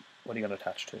Spring. What are you going to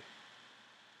attach to?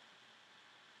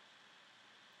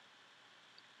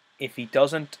 If he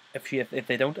doesn't, if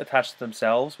they don't attach to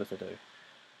themselves, what they do?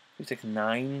 2, 6,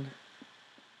 9.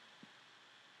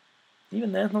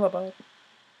 Even then, it's not that bad.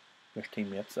 There's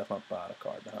teammates. That's not bad a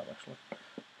card to have actually.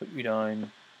 Put you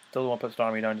down. Still want to put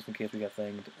Starmie down just in case we get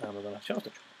thinged, and we're gonna Shadow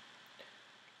Stitch.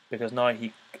 Because now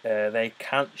they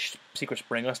can't Secret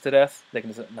Spring us to death. They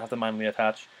can have to manually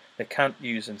attach. They can't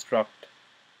use Instruct.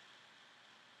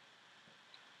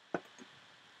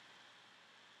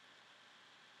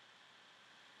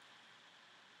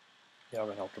 They are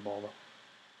gonna Ultra Ball though.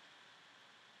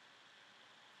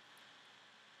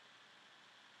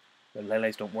 The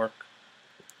Lele's don't work.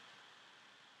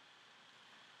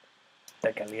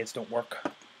 The Gallades don't work.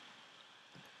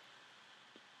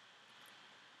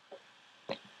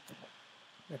 The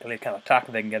Gallade can't attack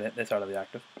and they can get this out of the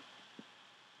active.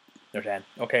 There's N.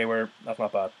 Okay, that's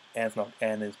not bad.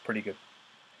 N is pretty good.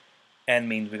 N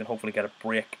means we can hopefully get a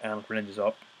break and Greninja's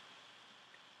up.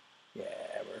 Yeah,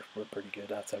 we're pretty good.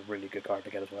 That's a really good card to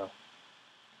get as well.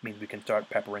 Means we can start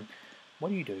peppering. What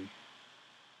do you do?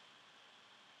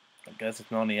 I guess it's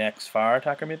non EX fire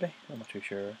attacker maybe? I'm not too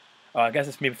sure. I guess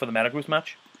it's maybe for the Metagross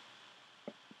match.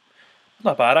 It's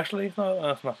not bad actually. It's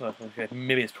not okay.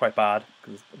 Maybe it's quite bad,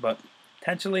 but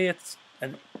potentially it's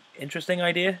an interesting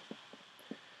idea.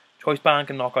 Choice Band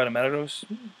can knock out a Metagross.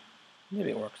 Maybe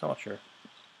it works. I'm not sure.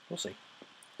 We'll see.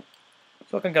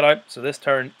 So I can get out. So this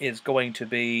turn is going to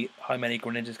be how many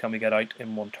Greninjas can we get out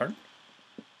in one turn.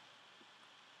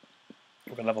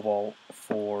 We're going to level ball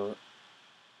for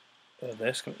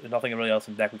this. Nothing really else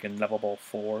in deck we can level ball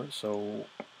for. So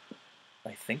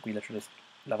I think we literally just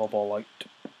level ball out.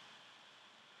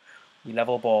 We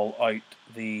level ball out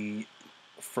the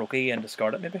Froakie and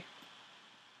discard it maybe.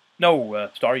 No,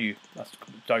 Staryu.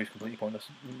 Staryu's completely pointless,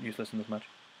 useless in this match.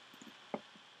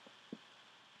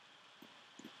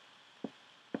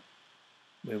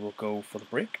 We will go for the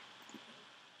break.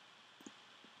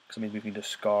 Because it means we can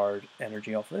discard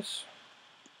energy off this.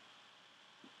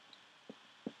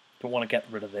 Don't want to get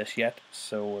rid of this yet,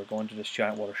 so we're going to just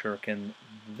Giant Water Shuriken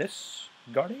this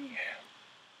Guardy.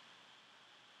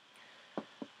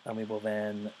 And we will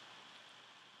then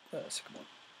Sycamore.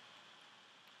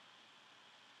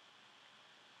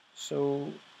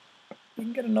 So we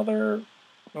can get another.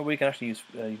 Well, we can actually use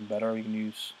even better. We can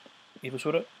use Evil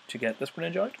Soda to get this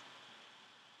Greninja out,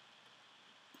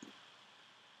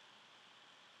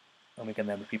 and we can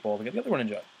then repeat ball to get the other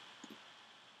Greninja out.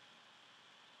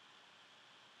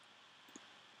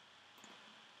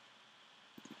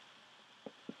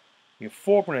 We have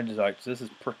 4 Greninjas out, so this is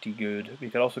pretty good.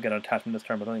 We could also get an attachment this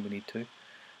turn, but I don't think we need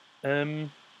to.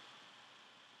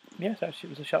 Yes, actually,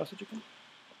 it was a Shadow Stitch again.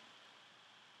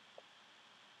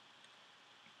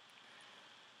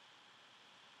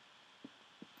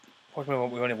 Fortunately,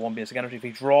 we only have 1 basic energy. If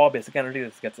we draw basic energy,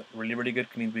 this gets really, really good.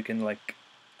 It means we can, like,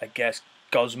 I guess,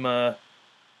 Guzma.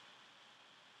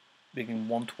 We can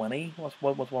 120. What's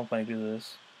 120 do to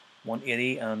this?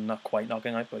 180 and not quite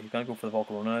knocking out, but he's gonna go for the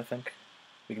Volcarona, I think.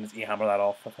 We can just E-hammer that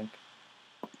off, I think.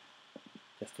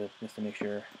 Just to make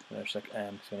sure there's like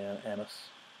it's gonna end us.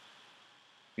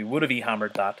 We would have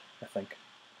E-hammered that, I think.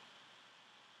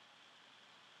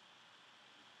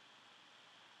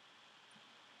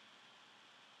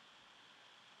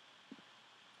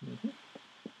 We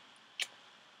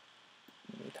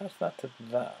attach that to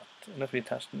that. Unless we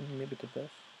attach maybe to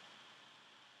this.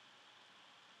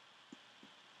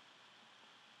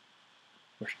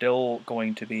 We're still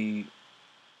going to be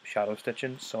shadow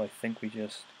stitching, so I think we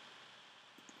just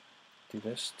do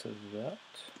this to that.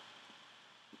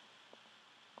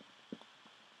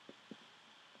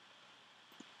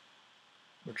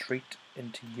 Retreat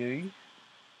into you.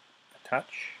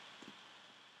 Attach.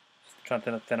 Just trying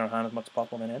to thin our hand as much as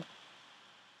possible and then in.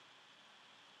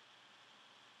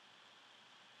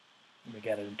 And we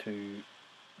get it into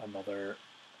another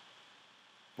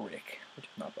break, which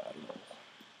is not bad at all.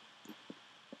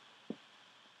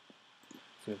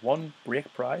 So we have 1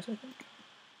 break prize, I think.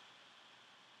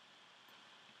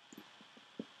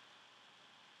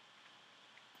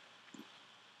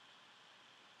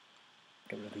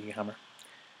 Get rid of the hammer.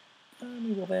 And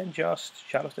we will then just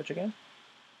Shadow Stitch again.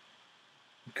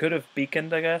 We could have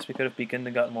beaconed, I guess. We could have beaconed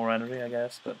and got more energy, I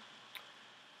guess, but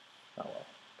oh well.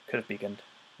 Could have beaconed.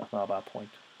 That's not a bad point.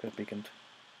 Could have beaconed.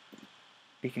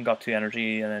 Beacon got 2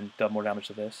 energy and then done more damage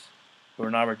to this. But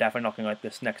now we're definitely knocking out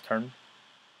this next turn.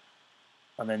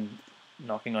 And then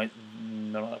knocking out,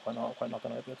 no, not quite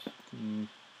knocking out this.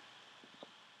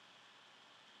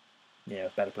 Yeah,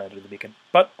 it's better play to do the beacon.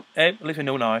 But hey, at least we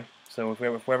know now. So if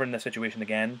we're ever in this situation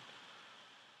again,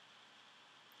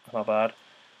 that's not bad.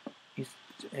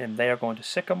 And they are going to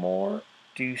Sycamore.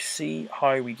 Do you see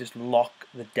how we just lock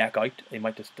the deck out? They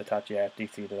might just attach, yeah,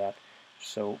 DC to that.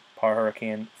 So Power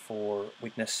Hurricane for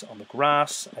weakness on the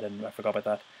grass. I forgot about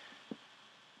that.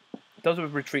 It does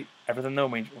retreat everything though.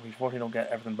 We unfortunately don't get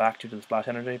everything back due to the splash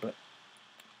energy, but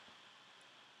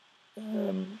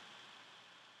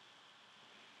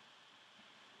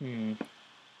we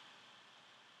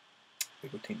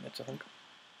go teammates, I think.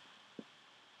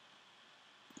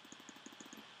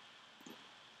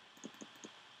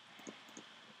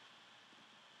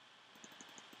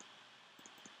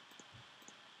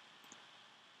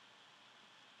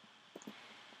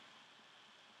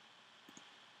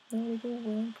 There we go,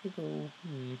 where could we go?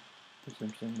 That's an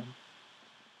interesting one.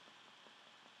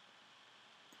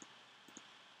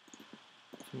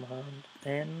 From hand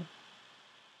N.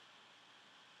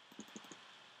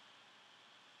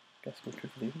 Guess we'll try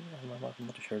to leave me. I'm not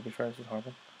much sure to be fair, this is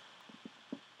horrible.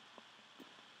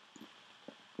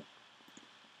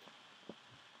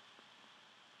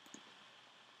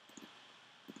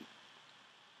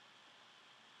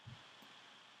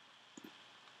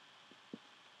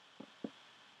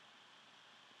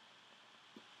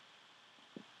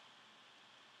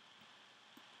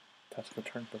 That's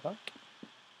return to that.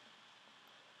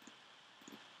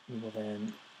 We will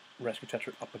then rescue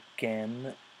Tetra up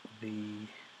again. The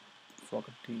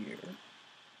Frogadier.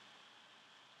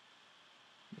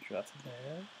 Make sure that's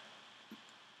there.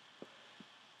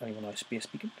 And we will now Space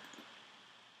Beacon.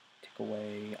 Take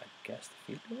away, I guess,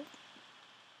 the field blow.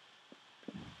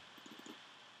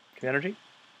 2 energy.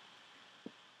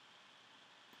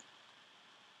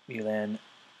 We then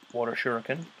Water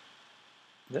Shuriken.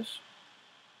 This.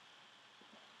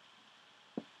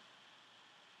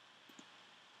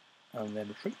 And then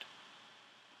retreat.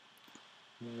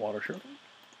 Water Shuriken.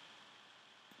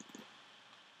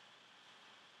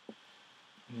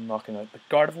 Knocking out the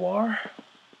Gardevoir.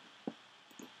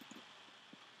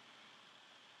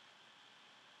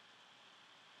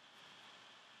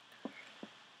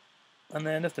 And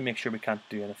then just to make sure we can't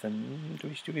do anything, do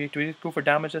we go for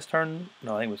damage this turn?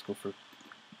 No, I think we'll just go for,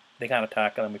 they can't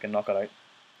attack and then we can knock it out.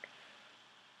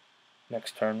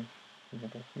 Next turn.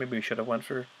 Maybe we should have went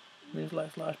for use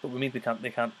Life Slash, but we mean they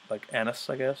can't like Ennis,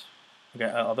 I guess. Okay,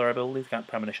 other abilities can't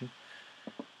Premonition.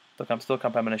 Still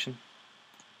can't Premonition.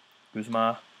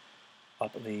 Guzma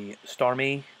up the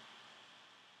Starmie.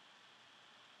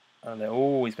 And then,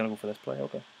 oh, he's going to go for this play,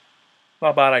 okay.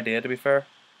 Not a bad idea, to be fair.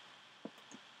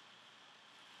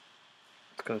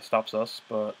 It's because it stops us,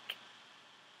 but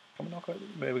can we knock out?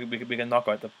 Maybe we can knock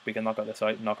out this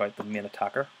out and knock out the main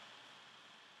attacker.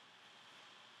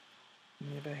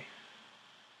 Maybe.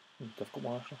 Difficult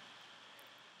one, actually.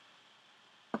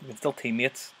 We can still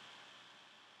teammates.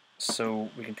 So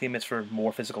we can teammates for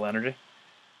more physical energy.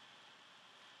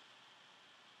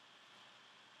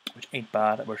 Which ain't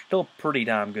bad. We're still pretty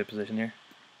damn good position here.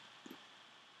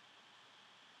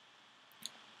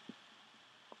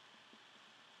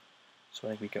 So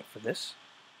I think we go for this.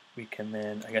 We can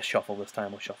then, I guess, shuffle this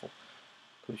time. We'll shuffle.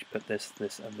 We should put this,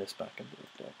 and this back into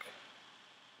the deck.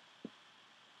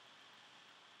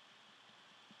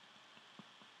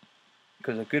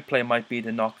 Because a good play might be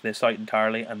to knock this out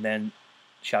entirely and then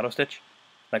Shadow Stitch.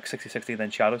 Like 60-60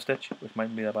 then Shadow Stitch, which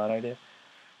mightn't be a bad idea.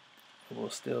 But we'll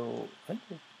still, I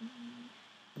think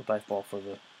we'll dive ball for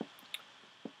the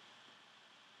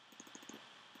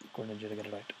Greninja to get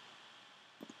it out.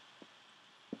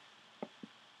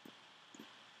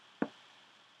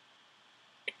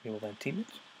 We will then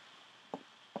teammates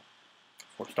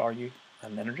for Staryu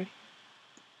and Energy.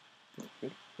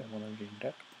 Good, we have one energy in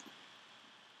deck.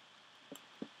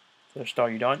 So there's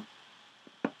Staryu down.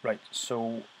 Right,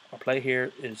 so our play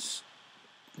here is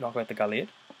knock out the Gallade.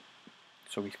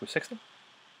 So we go 60. We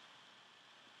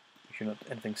should not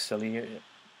anything silly here.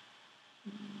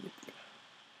 Yep.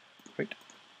 Right.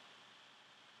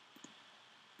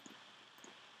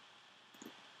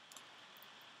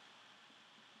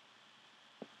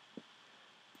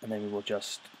 And then we will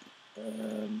just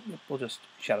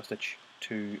Shadow Stitch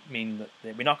to mean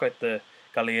that we knock out the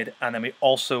Gallade, and then we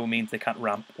also means they can't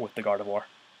ramp with the Gardevoir.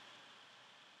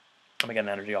 And we get an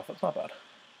energy off it. It's not bad.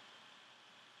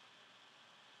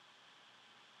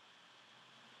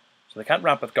 So they can't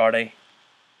ramp with Garde.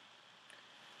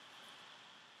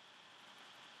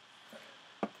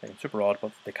 They can super odd,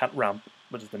 but they can't ramp,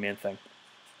 which is the main thing.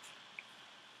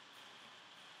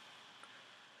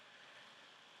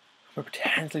 We're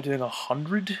potentially doing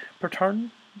 100 per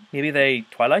turn. Maybe they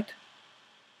Twilight.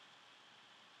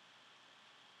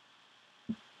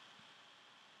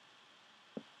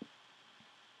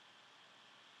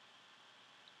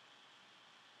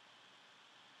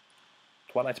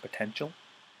 Twilight's potential.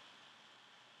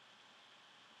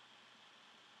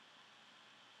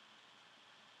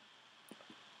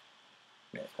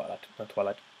 Yeah, Twilight. Not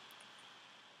Twilight.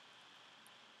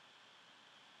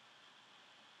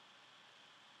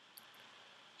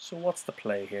 So what's the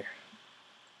play here?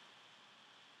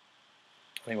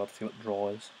 I think we'll have to see what draw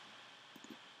is.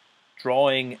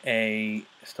 Drawing a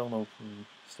still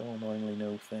annoyingly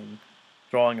no thing.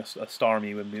 Drawing a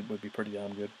Starmie would be pretty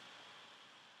damn good.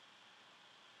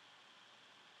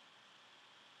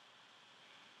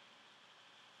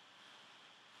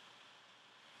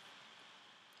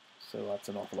 So that's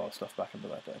an awful lot of stuff back into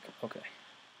that deck. Okay.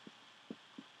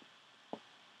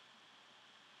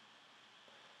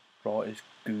 Draw is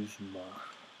Guzma.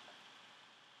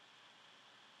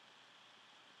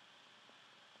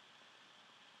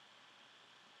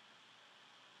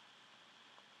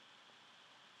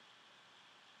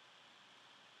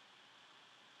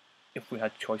 If we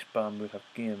had Choice Band, we'd have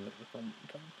Game at the front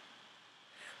time.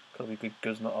 Because we could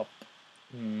Guzma up.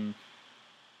 Do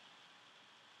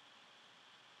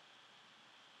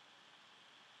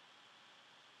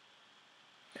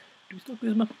we still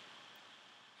Guzma?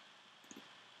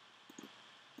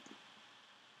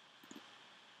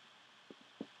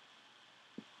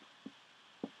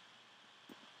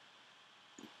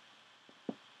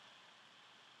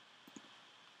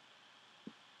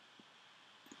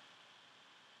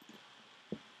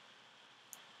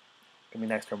 Give me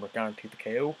next turn, we're guaranteed the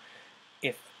KO.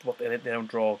 If what they don't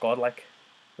draw Godlike,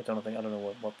 which I don't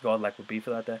know what Godlike would be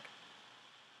for that deck.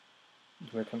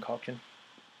 Weird concoction.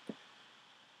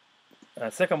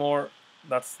 Sycamore,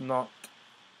 that's not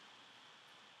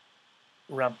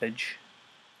Rampage.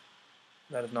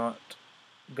 That is not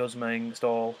Guzmang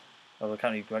stall. Although I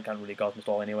can't really Guzma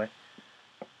stall anyway.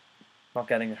 Not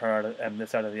getting her out of,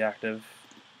 this out of the active.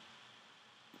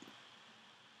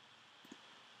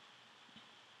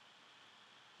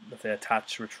 Let's say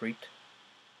attach retreat.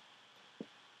 I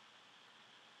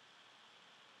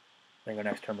think our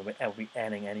next turn will be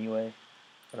ending anyway.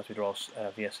 Unless we draw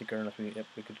VS Seeker, unless we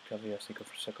could have VS Seeker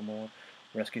for Sycamore.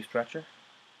 Rescue Stretcher.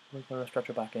 We're going to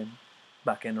Stretcher back in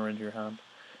or into your hand.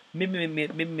 Maybe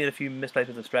made a few misplays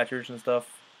with the stretchers and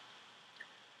stuff.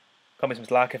 Cut me some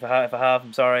slack if I have.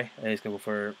 I'm sorry. He's gonna go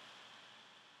for.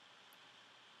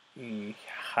 He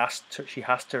has to. She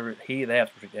has to. They have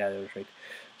to retreat. Yeah, they retreat.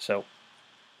 So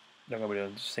they're gonna be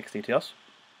doing 60 to us.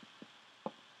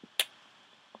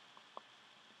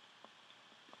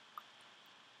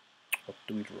 What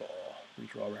do we draw? We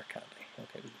draw rare candy.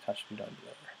 Okay, we attach them down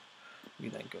there. We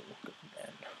then go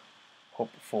and hope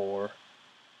for.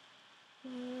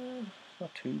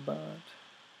 Not too bad.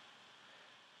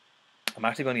 I'm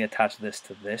actually going to attach this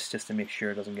to this just to make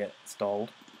sure it doesn't get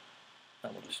stalled.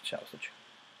 And we'll just Shadow Stitch.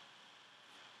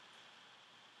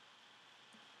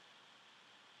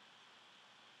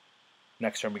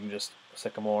 Next turn we can just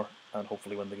Sycamore and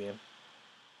hopefully win the game.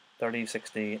 30,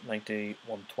 60, 90,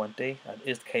 120. And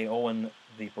is KOing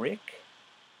the break?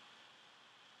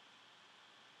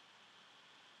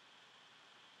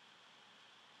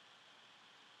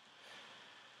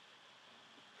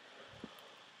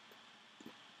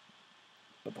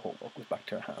 But the whole book goes back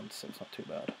to our hands, so it's not too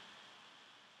bad.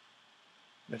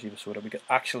 There's Evo Soda. We get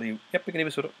actually, yep, we get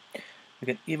Evo Soda. We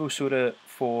get Evo Soda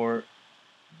for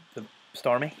the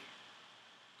Starmie.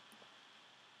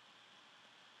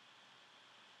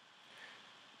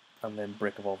 And then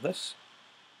break evolve this.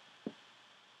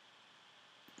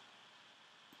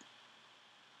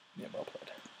 Yeah, well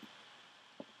played.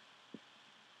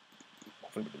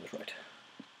 Hopefully we do this right.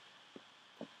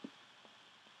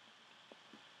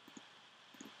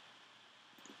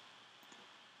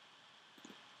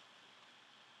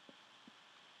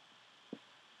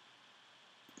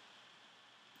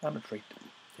 And retreat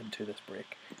into this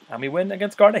break. And we win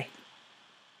against Gardy.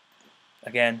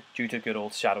 Again, due to good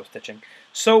old shadow stitching.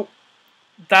 So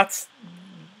that's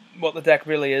what the deck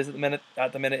really is at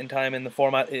the minute in time in the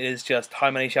format. It is just how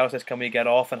many shadow stitches can we get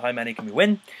off and how many can we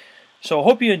win. So I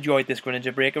hope you enjoyed this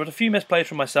Greninja break. There was a few misplays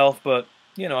from myself, but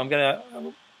you know,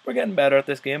 we're getting better at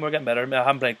this game. We're getting better. I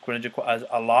haven't played Greninja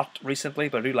a lot recently,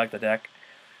 but I do like the deck.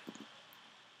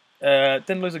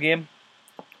 Didn't lose a game,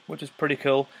 which is pretty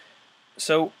cool.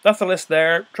 So that's the list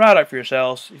there. Try it out for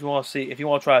yourselves. If you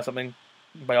want to try something,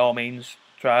 by all means,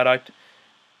 try it out.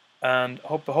 And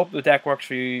hope the deck works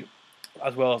for you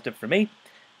as well as it did for me.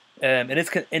 It is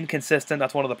inconsistent.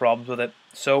 That's one of the problems with it.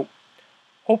 So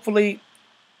hopefully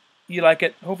you like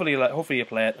it. Hopefully you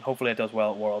play it, and hopefully it does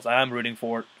well at Worlds. I am rooting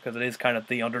for it because it is kind of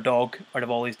the underdog out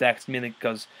of all these decks, mainly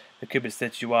because the Cupid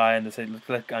Stitch UI and the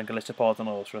Click and Gallistopods and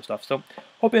all those sort of stuff. So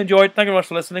hope you enjoyed. Thank you very much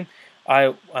for listening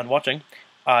and watching.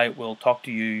 I will talk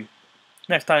to you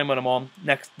next time when I'm on.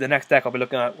 The next deck I'll be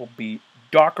looking at will be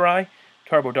Darkrai,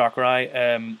 Turbo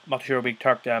Darkrai. Not sure it'll be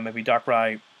maybe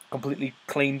Darkrai, completely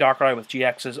clean Darkrai with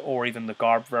GXs or even the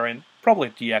Garb variant. Probably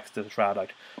GX to try it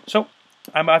out. So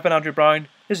I've been Andrew Brown.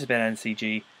 This has been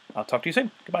NCG. I'll talk to you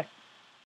soon. Goodbye.